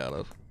darts made out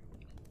of?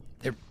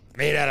 They're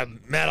made out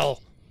of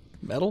metal.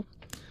 Metal?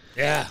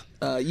 Yeah.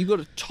 You go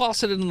to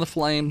toss it into the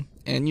flame,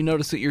 and you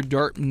notice that your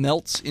dart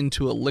melts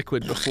into a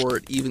liquid before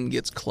it even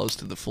gets close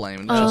to the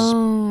flame,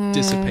 and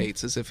just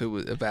dissipates as if it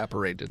was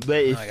evaporated. But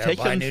is I gotta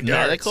buy new Tickham's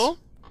darts. medical?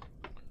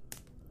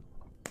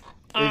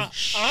 I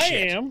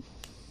shit. am.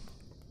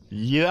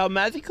 You are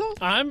magical?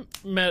 I'm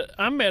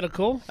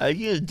medical. Are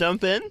you gonna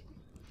dump in?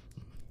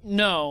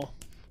 No,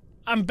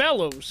 I'm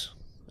Bellows.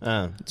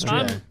 Oh,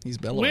 I'm He's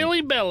bellowing.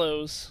 Willie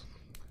Bellows.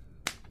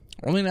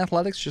 Only in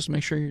athletics, just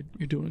make sure you're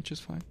doing it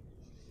just fine.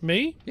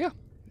 Me? Yeah,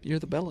 you're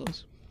the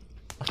bellows.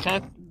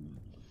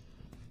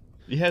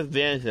 You have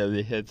advantage of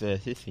it because they're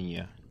assisting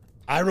you.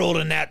 I rolled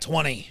a nat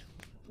 20.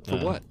 For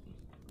what?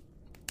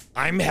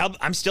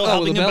 I'm still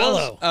helping the the bellows?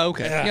 bellow. Oh,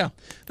 okay, yeah.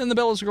 Then the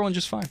bellows are going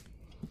just fine.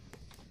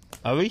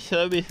 Are we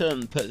sure we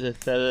shouldn't put the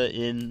feather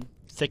in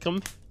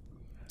Sikkim?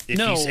 If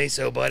No. you say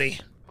so, buddy.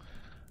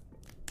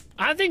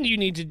 I think you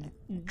need to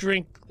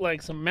drink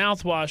like some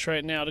mouthwash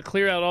right now to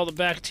clear out all the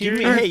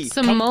bacteria. Or Hey,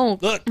 some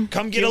smoke. Look,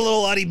 come get a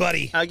little uddy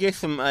buddy. I'll get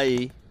some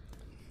It's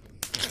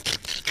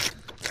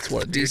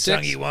what, a Your D6?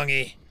 sungy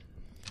wungy.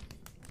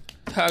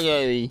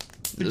 Tagari.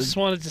 We just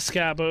wanted to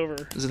scab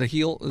over. Is it a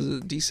heal? Is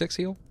it a D6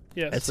 heal?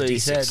 Yes. That's what he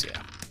said. D6,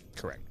 yeah.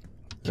 Correct.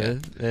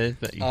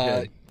 That's what you Uh,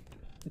 said.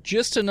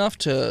 just enough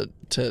to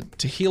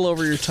heal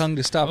over your tongue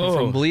to stop it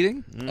from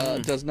bleeding.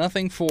 Does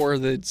nothing for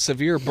the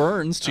severe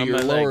burns to On your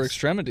my lower legs.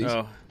 extremities.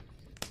 Oh.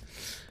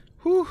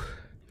 Whew.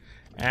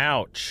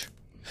 Ouch.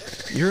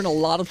 You're in a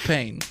lot of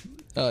pain.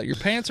 Your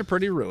pants are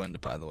pretty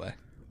ruined, by the way,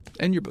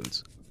 and your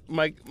boots.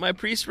 My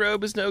priest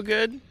robe is no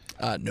good.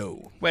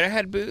 No. Wait, I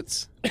had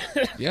boots.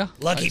 Yeah.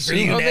 Lucky I for assume-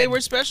 you, Oh, Ned. they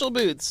were special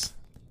boots.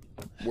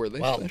 Were they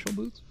Well- special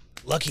boots?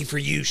 Lucky for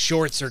you,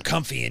 shorts are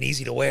comfy and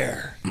easy to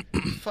wear.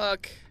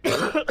 Fuck.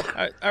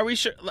 Are we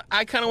sure?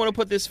 I kind of want to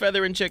put this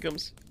feather in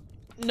Chickums.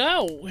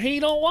 No, he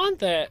don't want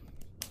that.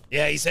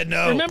 Yeah, he said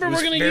no. Remember, It was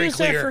we're going to very use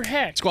clear. that for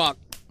Heck. Squawk.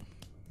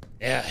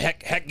 Yeah,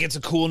 Heck gets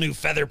a cool new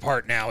feather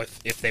part now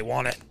if they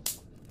want it.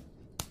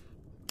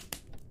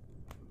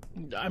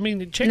 I mean,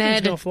 the chicken's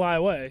Ned. gonna fly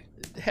away.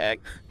 Heck.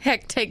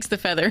 Heck takes the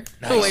feather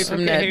away from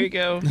Okay, Ned. here you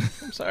go.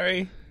 I'm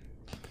sorry.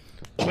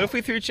 What if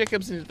we threw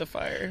chickens into the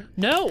fire?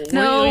 No,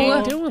 No. we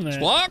ain't doing that.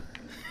 What?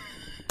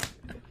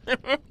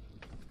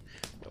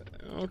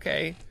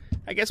 Okay.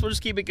 I guess we'll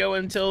just keep it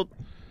going until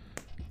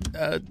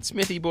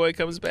Smithy Boy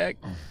comes back.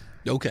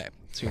 Okay,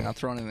 so you're not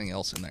throwing anything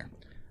else in there.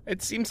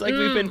 It seems like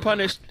we've been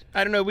punished.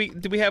 I don't know.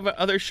 Do we have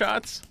other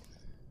shots?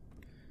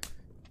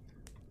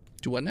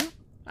 Do what now?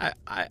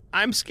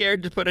 I'm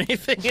scared to put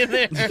anything in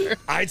there.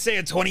 I'd say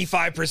a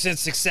 25%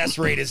 success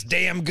rate is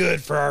damn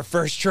good for our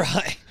first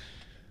try.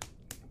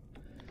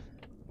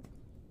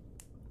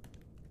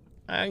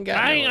 I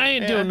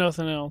ain't doing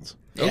nothing else.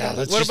 Yeah,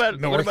 let's What just about-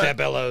 what work about- that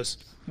bellows.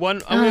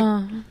 One.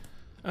 Oh.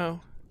 Oh.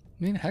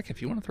 I mean, heck,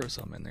 if you want to throw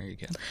something in there, you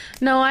can.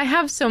 No, I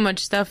have so much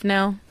stuff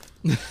now.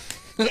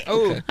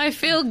 Oh. I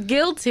feel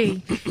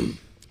guilty.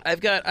 I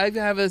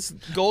have this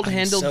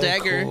gold-handled So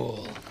dagger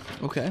cool.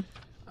 Okay.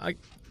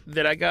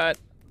 that I got.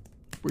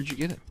 Where'd you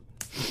get it?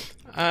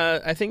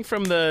 I think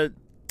from the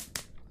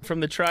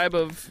tribe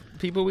of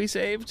people we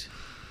saved.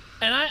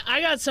 And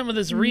I got some of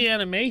this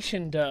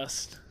reanimation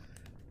dust.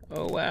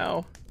 Oh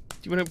wow!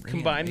 Do you want to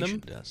combine them?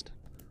 Reanimation Dust.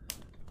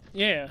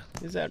 Yeah,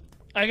 Is that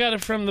I got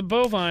it from the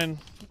bovine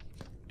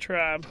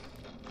tribe.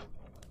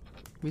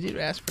 we did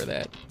ask for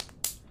that?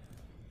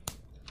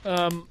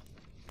 I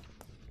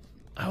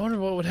wonder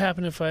what would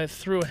happen if I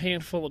threw a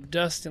handful of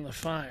dust in the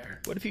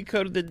fire. What if you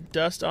coated the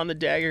dust on the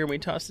dagger and we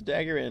tossed the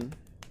dagger in?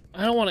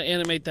 I don't want to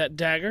animate that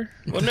dagger.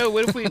 Well, no.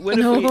 What if we? What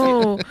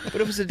No. if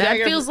it was a That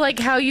dagger? feels like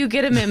how you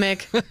get a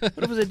mimic. What if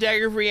it was a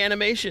dagger of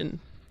reanimation?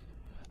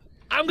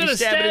 I'm You gonna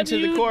stab it into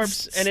you. the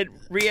corpse and it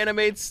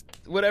reanimates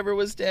whatever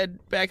was dead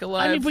back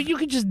alive. I mean, but you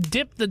could just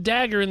dip the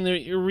dagger in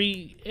the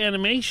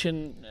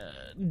reanimation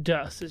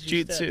dust as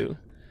you stab it. Jutsu.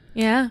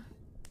 Yeah.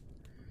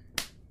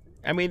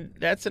 I mean,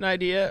 that's an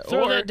idea.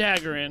 Throw or that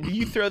dagger in.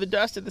 you throw the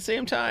dust at the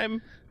same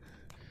time.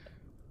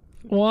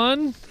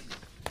 1,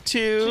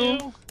 Two,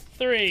 2,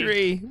 3.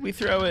 3. We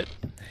throw it.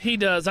 He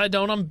does. I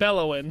don't. I'm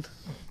bellowing.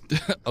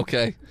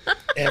 Okay.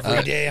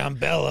 Every day I'm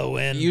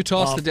bellowing. You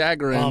toss the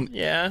dagger in,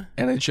 Yeah.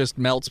 and it just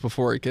melts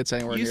before it gets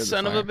anywhere You near the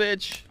son fire. of a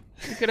bitch.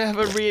 You could have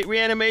a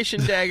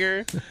reanimation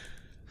dagger.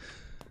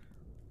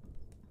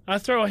 I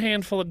throw a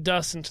handful of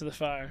dust into the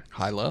fire.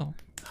 High-low.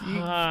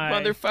 Hi.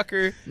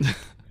 Motherfucker.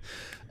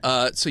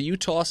 So you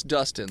toss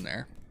dust in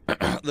there.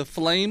 The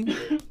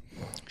flame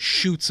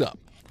shoots up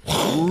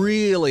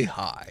really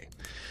high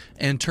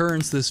and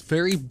turns this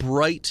very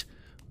bright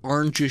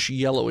orangish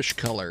yellowish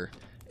color.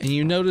 And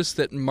you notice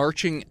that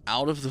marching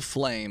out of the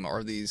flame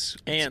are these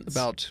Ants.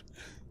 about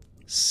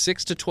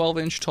 6 to 12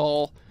 inch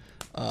tall,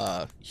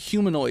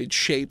 humanoid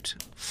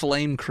shaped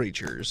flame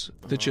creatures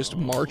that just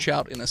march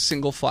out in a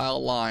single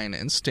file line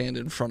and stand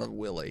in front of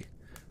Willie.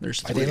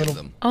 There's Are 3 they of little?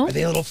 them. Oh. Are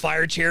they little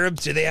fire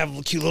cherubs? Do they have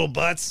cute little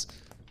butts?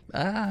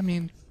 I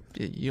mean,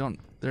 you don't.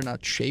 They're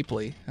not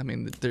shapely. I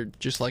mean, they're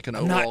just like an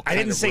I'm overall. not. I kind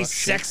didn't of say rough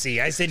shape.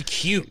 sexy. I said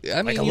cute. I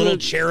mean, like a you- little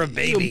cherub You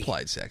baby.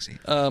 implied sexy.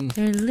 They're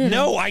little.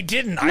 No, I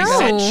didn't. I No.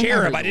 said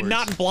cherub. I I read did the not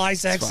words. imply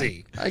It's fine.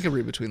 sexy. I can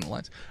read between the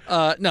lines.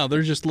 No,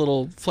 they're just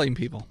little flame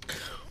people.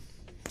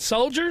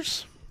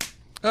 Soldiers?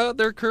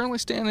 They're currently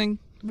standing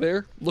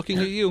there looking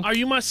at you. Are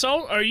you my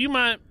soul? Are you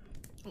my...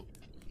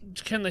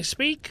 Can they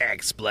speak?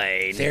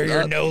 Explain. They're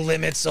your no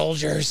limit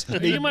soldiers. Are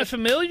you my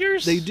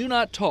familiars? They do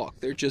not talk.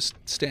 They're just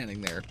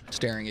standing there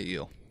staring at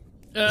you.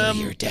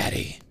 Your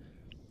daddy.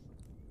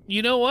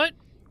 You know what?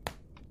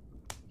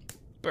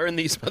 Burn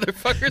these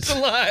motherfuckers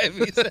alive,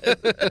 he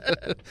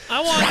said.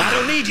 I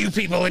don't need you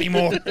people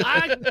anymore.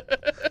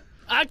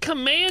 I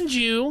command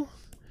you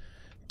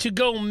to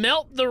go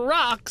melt the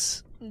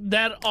rocks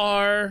that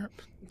are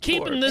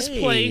keeping this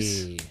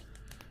place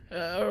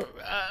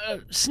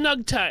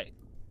snug tight.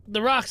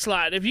 The rock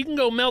slide. If you can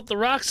go melt the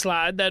rock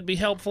slide, that'd be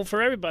helpful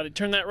for everybody.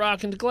 Turn that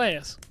rock into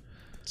glass.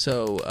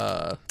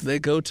 So they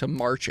go to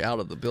march out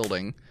of the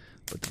building,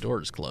 but the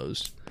door is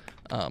closed.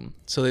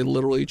 So they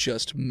literally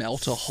just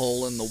melt a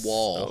hole in the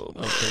wall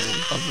of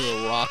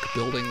the rock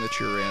building that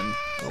you're in,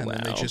 and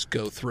then they just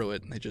go through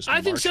it and they just. I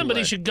think march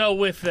somebody away. should go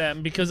with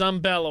them because I'm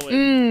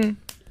bellowing.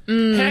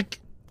 Heck,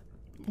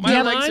 My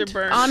Yep. legs are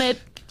burned. On it.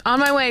 On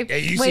my way. Yeah,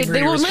 you Wait, seem they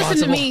pretty won't listen to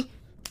responsible. me.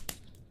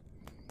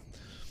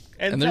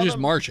 And they're tell just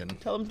them- marching.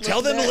 Tell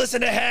them to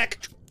listen to Heck.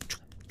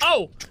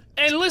 oh,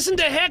 and listen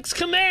to Heck's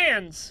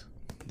commands.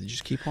 They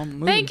just keep on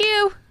moving. Thank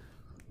you.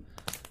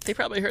 They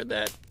probably heard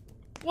that.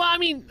 Well, I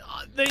mean,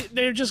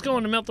 they're just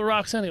going to melt the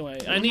rocks anyway.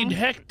 I need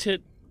Heck to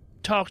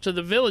talk to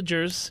the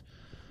villagers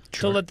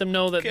to let them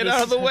know that Get this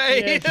out of the is-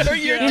 way, Yeah, or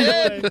you're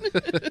get out of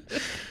the way.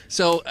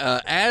 So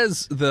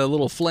as the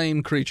little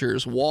flame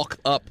creatures walk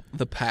up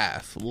the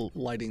path,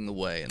 lighting the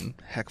way, and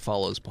Heck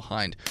follows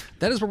behind,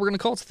 that is what we're going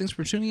to call it. So thanks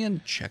for tuning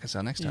in. Check us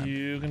out next time.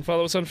 You can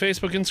follow us on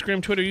Facebook,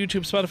 Instagram, Twitter,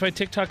 YouTube, Spotify,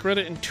 TikTok,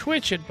 Reddit, and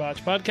Twitch at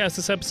Botch Podcast.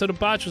 This episode of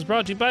Botch was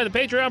brought to you by the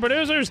Patreon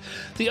producers,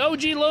 the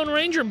OG Lone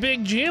Ranger,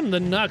 Big Jim, the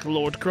Knock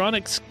Lord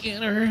Chronic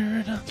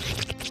Skinner,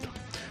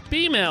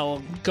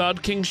 B-Mail,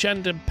 God King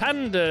Shanda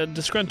Panda,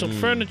 Disgruntled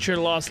Furniture,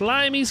 Lost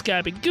Limey,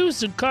 Scabby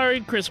Goose,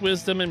 Zukari, Chris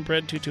Wisdom, and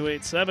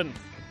Bread2287.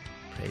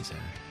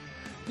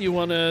 You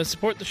want to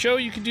support the show?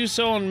 You can do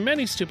so on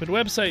many stupid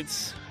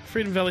websites.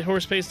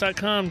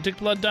 FreedomValleyHorsepace.com,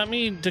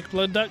 DickBlood.me,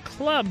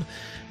 DickBlood.club,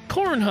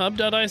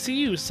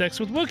 Cornhub.icu,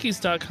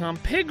 SexWithWookies.com,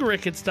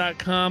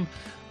 PigRickets.com,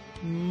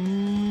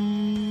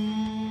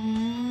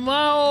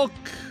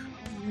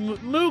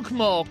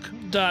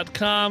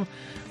 Mookmulk.com,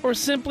 or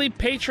simply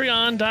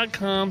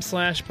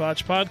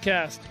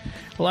patreon.com/botchpodcast.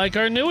 Like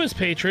our newest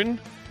patron,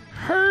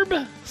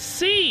 Herb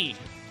C.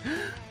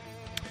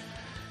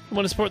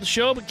 Want to support the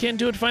show but can't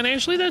do it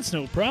financially? That's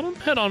no problem.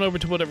 Head on over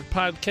to whatever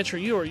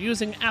podcatcher you are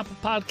using, Apple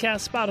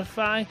Podcasts,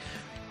 Spotify,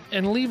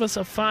 and leave us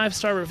a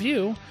 5-star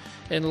review,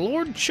 and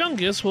Lord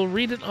Chungus will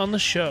read it on the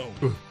show.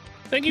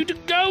 Thank you to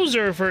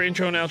Gozer for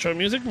intro and outro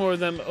music. More of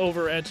them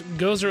over at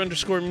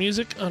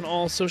Gozer_music on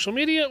all social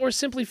media, or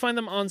simply find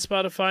them on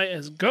Spotify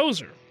as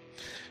Gozer.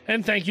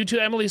 And thank you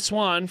to Emily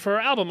Swan for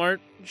our album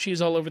art.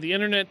 She's all over the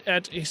internet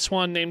at a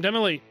swan named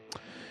Emily.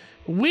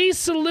 We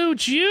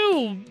salute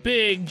you,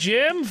 Big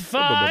Jim.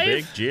 5.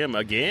 Big Jim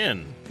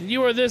again.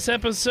 You are this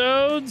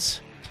episode's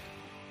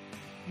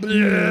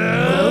Wanted.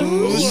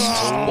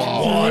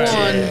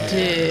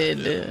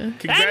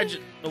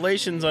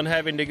 Congratulations on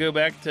having to go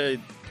back to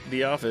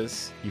the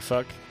office, you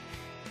fuck.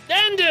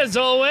 And as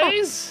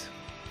always,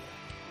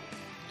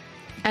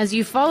 As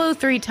you follow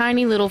 3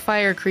 tiny little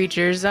fire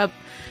creatures up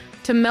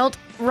to melt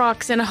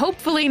rocks and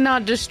hopefully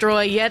not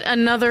destroy yet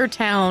another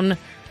town,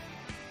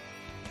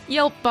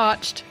 yelp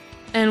botched,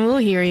 and we'll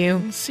hear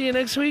you. see you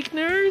next week,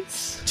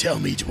 nerds. Tell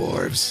me,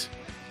 dwarves,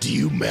 do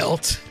you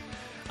melt?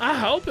 I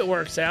hope it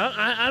works out.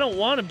 I don't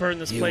want to burn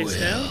this place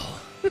down.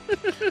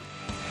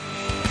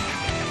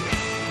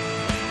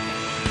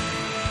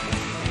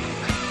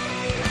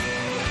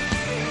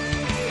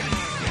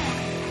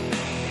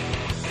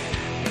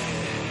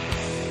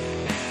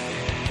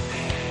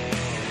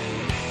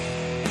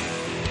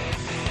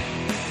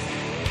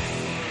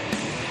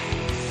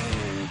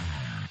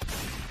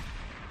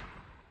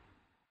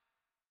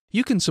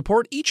 You can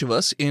support each of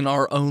us in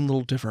our own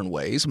little different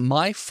ways.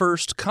 My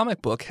first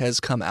comic book has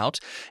come out,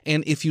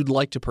 and if you'd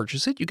like to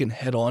purchase it, you can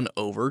head on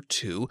over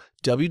to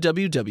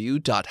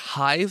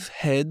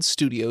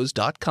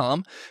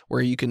www.hiveheadstudios.com,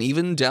 where you can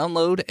even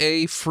download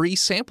a free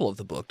sample of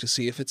the book to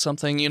see if it's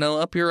something,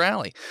 up your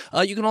alley.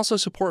 You can also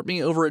support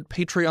me over at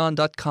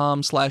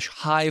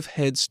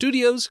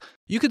patreon.com/hiveheadstudios.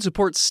 You can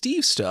support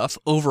Steve's stuff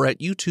over at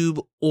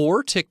YouTube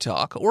or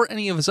TikTok or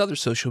any of his other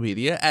social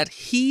media at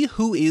He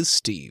Who Is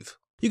Steve.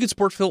 You can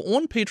support Phil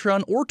on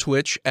Patreon or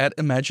Twitch at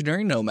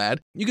Imaginary Nomad.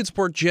 You can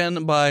support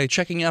Jen by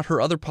checking out her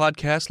other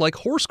podcasts like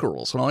Horse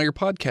Girls on all your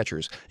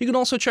podcatchers. You can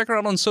also check her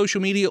out on social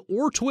media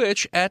or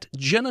Twitch at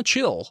Jenna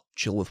Chill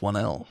with 1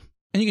 L.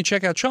 And you can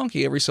check out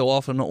Chonky every so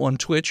often on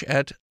Twitch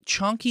at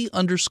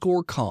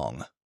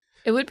Chonky_Kong.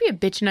 It would be a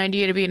bitchin'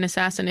 idea to be an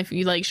assassin if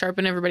you,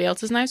 sharpen everybody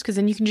else's knives, because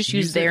then you can just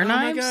use their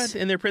knives. Oh my god,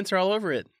 and their prints are all over it.